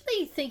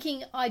originally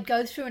thinking I'd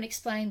go through and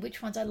explain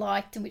which ones I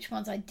liked and which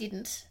ones I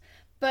didn't,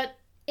 but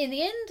in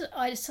the end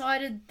I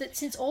decided that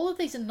since all of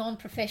these are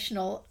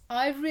non-professional,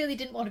 I really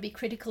didn't want to be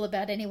critical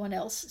about anyone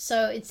else,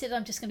 so instead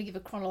I'm just going to give a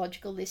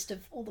chronological list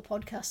of all the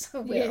podcasts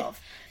I'm aware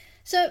of.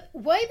 So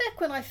way back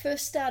when I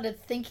first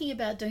started thinking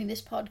about doing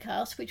this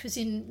podcast, which was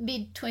in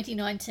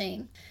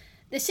mid-2019,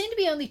 there seemed to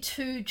be only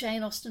 2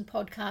 Jane Austen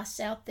podcasts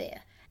out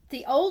there.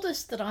 The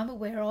oldest that I'm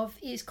aware of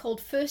is called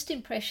First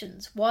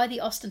Impressions, Why the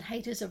Austen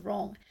Haters Are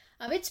Wrong.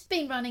 It's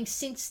been running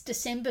since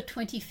December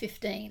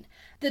 2015.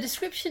 The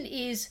description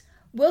is,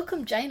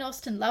 welcome Jane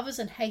Austen lovers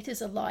and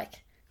haters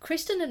alike.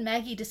 Kristen and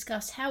Maggie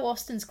discuss how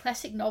Austen's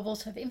classic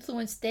novels have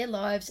influenced their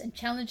lives and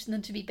challenged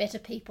them to be better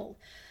people.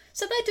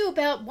 So they do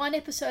about 1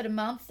 episode a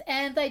month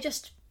and they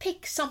just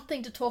pick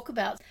something to talk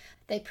about.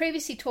 They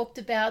previously talked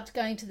about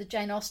going to the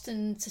Jane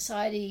Austen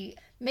Society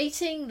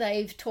meeting.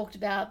 They've talked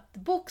about the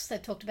books.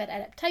 They've talked about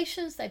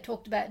adaptations. They've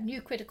talked about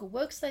new critical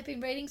works they've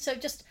been reading. So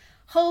just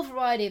a whole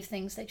variety of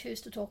things they choose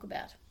to talk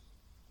about.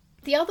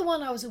 The other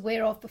one I was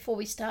aware of before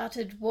we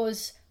started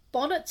was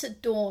Bonnets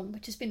at Dawn,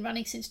 which has been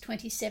running since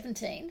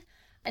 2017.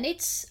 And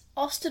it's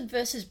Austen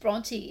versus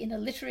Bronte in a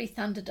literary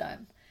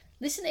thunderdome.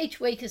 Listen each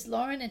week as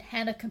Lauren and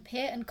Hannah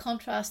compare and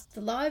contrast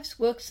the lives,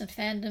 works and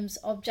fandoms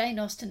of Jane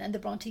Austen and the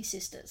Bronte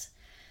sisters.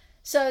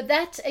 So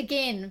that,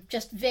 again,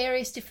 just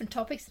various different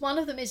topics. One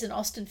of them is an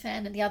Austen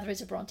fan and the other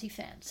is a Bronte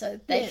fan. So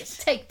they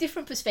take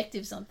different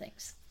perspectives on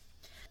things.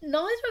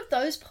 Neither of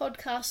those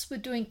podcasts were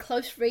doing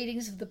close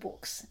readings of the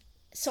books.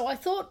 So I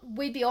thought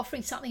we'd be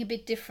offering something a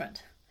bit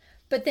different.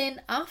 But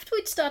then after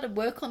we'd started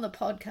work on the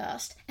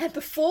podcast and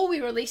before we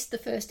released the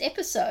first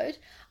episode,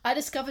 I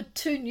discovered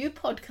 2 new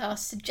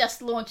podcasts had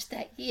just launched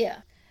that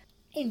year.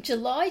 In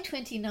July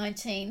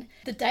 2019,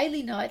 The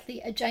Daily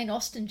Nightly, A Jane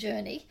Austen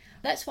Journey.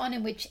 That's one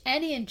in which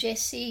Annie and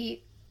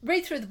Jessie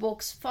read through the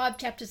books 5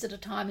 chapters at a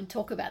time and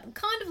talk about them,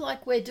 kind of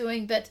like we're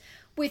doing, but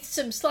with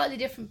some slightly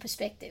different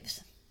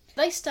perspectives.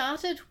 They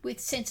started with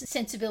Sense and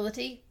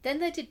Sensibility, then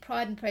they did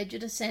Pride and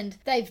Prejudice, and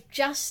they've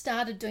just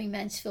started doing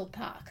Mansfield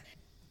Park.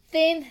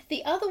 Then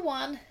the other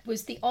one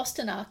was the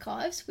Austen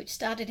Archives, which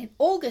started in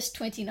August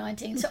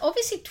 2019. So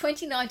obviously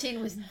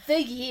 2019 was the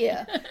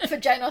year for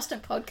Jane Austen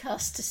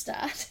podcasts to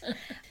start.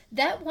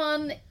 That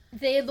one,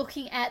 they're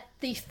looking at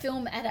the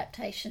film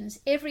adaptations.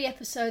 Every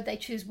episode they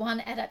choose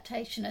one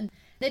adaptation and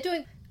they're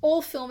doing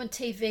all film and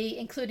TV,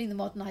 including the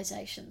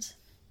modernisations.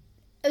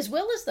 As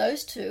well as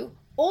those 2,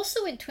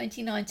 also in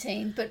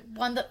 2019, but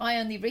one that I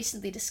only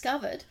recently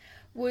discovered,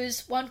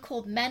 was one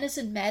called Manners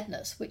and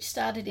Madness, which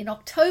started in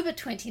October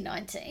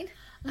 2019.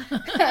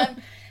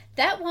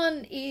 That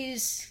one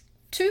is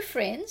 2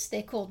 friends,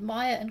 they're called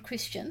Maya and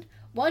Christian,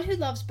 one who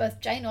loves both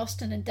Jane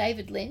Austen and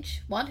David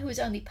Lynch, one who is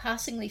only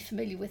passingly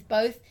familiar with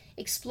both,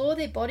 explore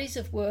their bodies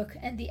of work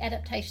and the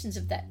adaptations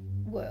of that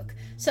work.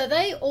 So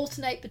they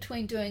alternate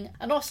between doing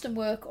an Austen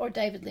work or a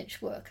David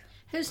Lynch work.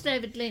 Who's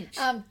David Lynch?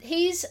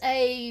 He's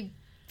a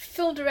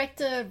film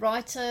director,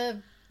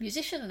 writer,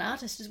 musician and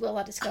artist as well,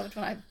 I discovered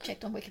when I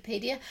checked on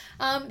Wikipedia.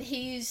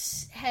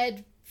 He's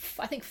had,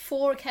 I think,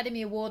 4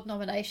 Academy Award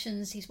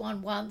nominations. He's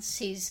won once.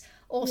 He's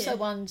also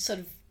won sort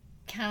of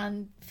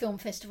Cannes Film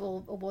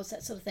Festival awards,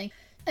 that sort of thing.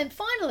 And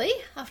finally,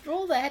 after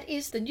all that,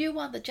 is the new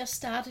one that just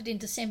started in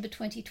December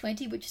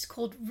 2020, which is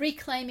called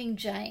Reclaiming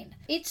Jane.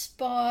 It's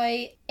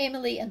by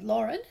Emily and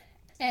Lauren,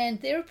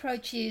 and their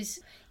approach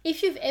is,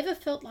 if you've ever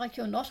felt like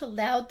you're not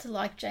allowed to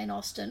like Jane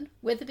Austen,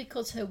 whether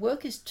because her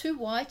work is too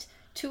white,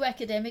 too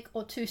academic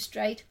or too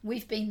straight,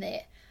 we've been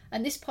there.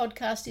 And this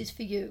podcast is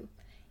for you.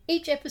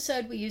 Each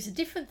episode we use a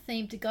different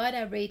theme to guide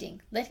our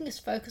reading, letting us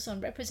focus on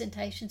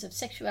representations of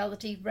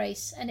sexuality,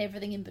 race, and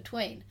everything in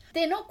between.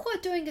 They're not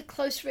quite doing a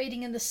close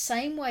reading in the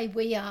same way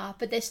we are,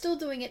 but they're still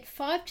doing it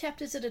 5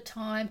 chapters at a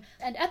time,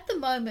 and at the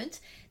moment,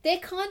 they're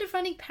kind of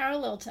running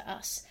parallel to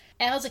us.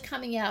 Ours are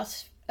coming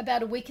out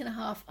about a week and a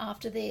half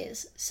after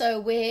theirs, so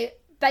we're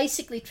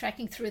basically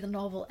tracking through the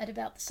novel at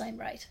about the same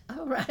rate.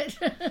 All right.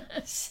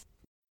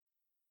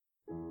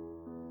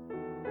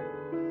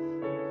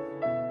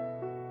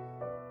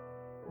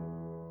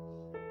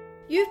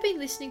 You've been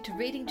listening to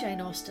Reading Jane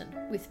Austen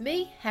with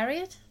me,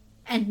 Harriet.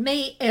 And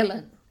me,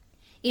 Ellen.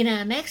 In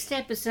our next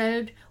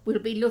episode, we'll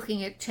be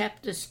looking at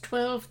chapters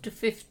 12 to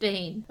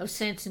 15 of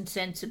Sense and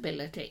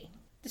Sensibility.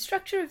 The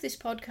structure of this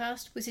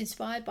podcast was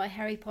inspired by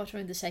Harry Potter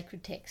and the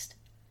Sacred Text.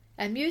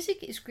 Our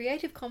music is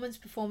Creative Commons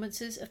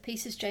performances of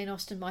pieces Jane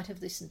Austen might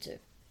have listened to.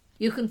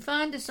 You can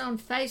find us on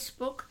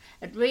Facebook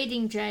at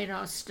Reading Jane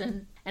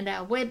Austen and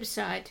our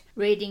website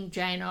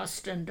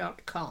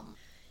readingjaneausten.com.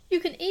 You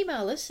can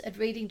email us at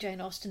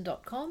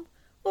readingjaneausten.com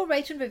or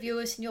rate and review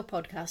us in your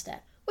podcast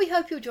app. We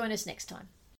hope you'll join us next time.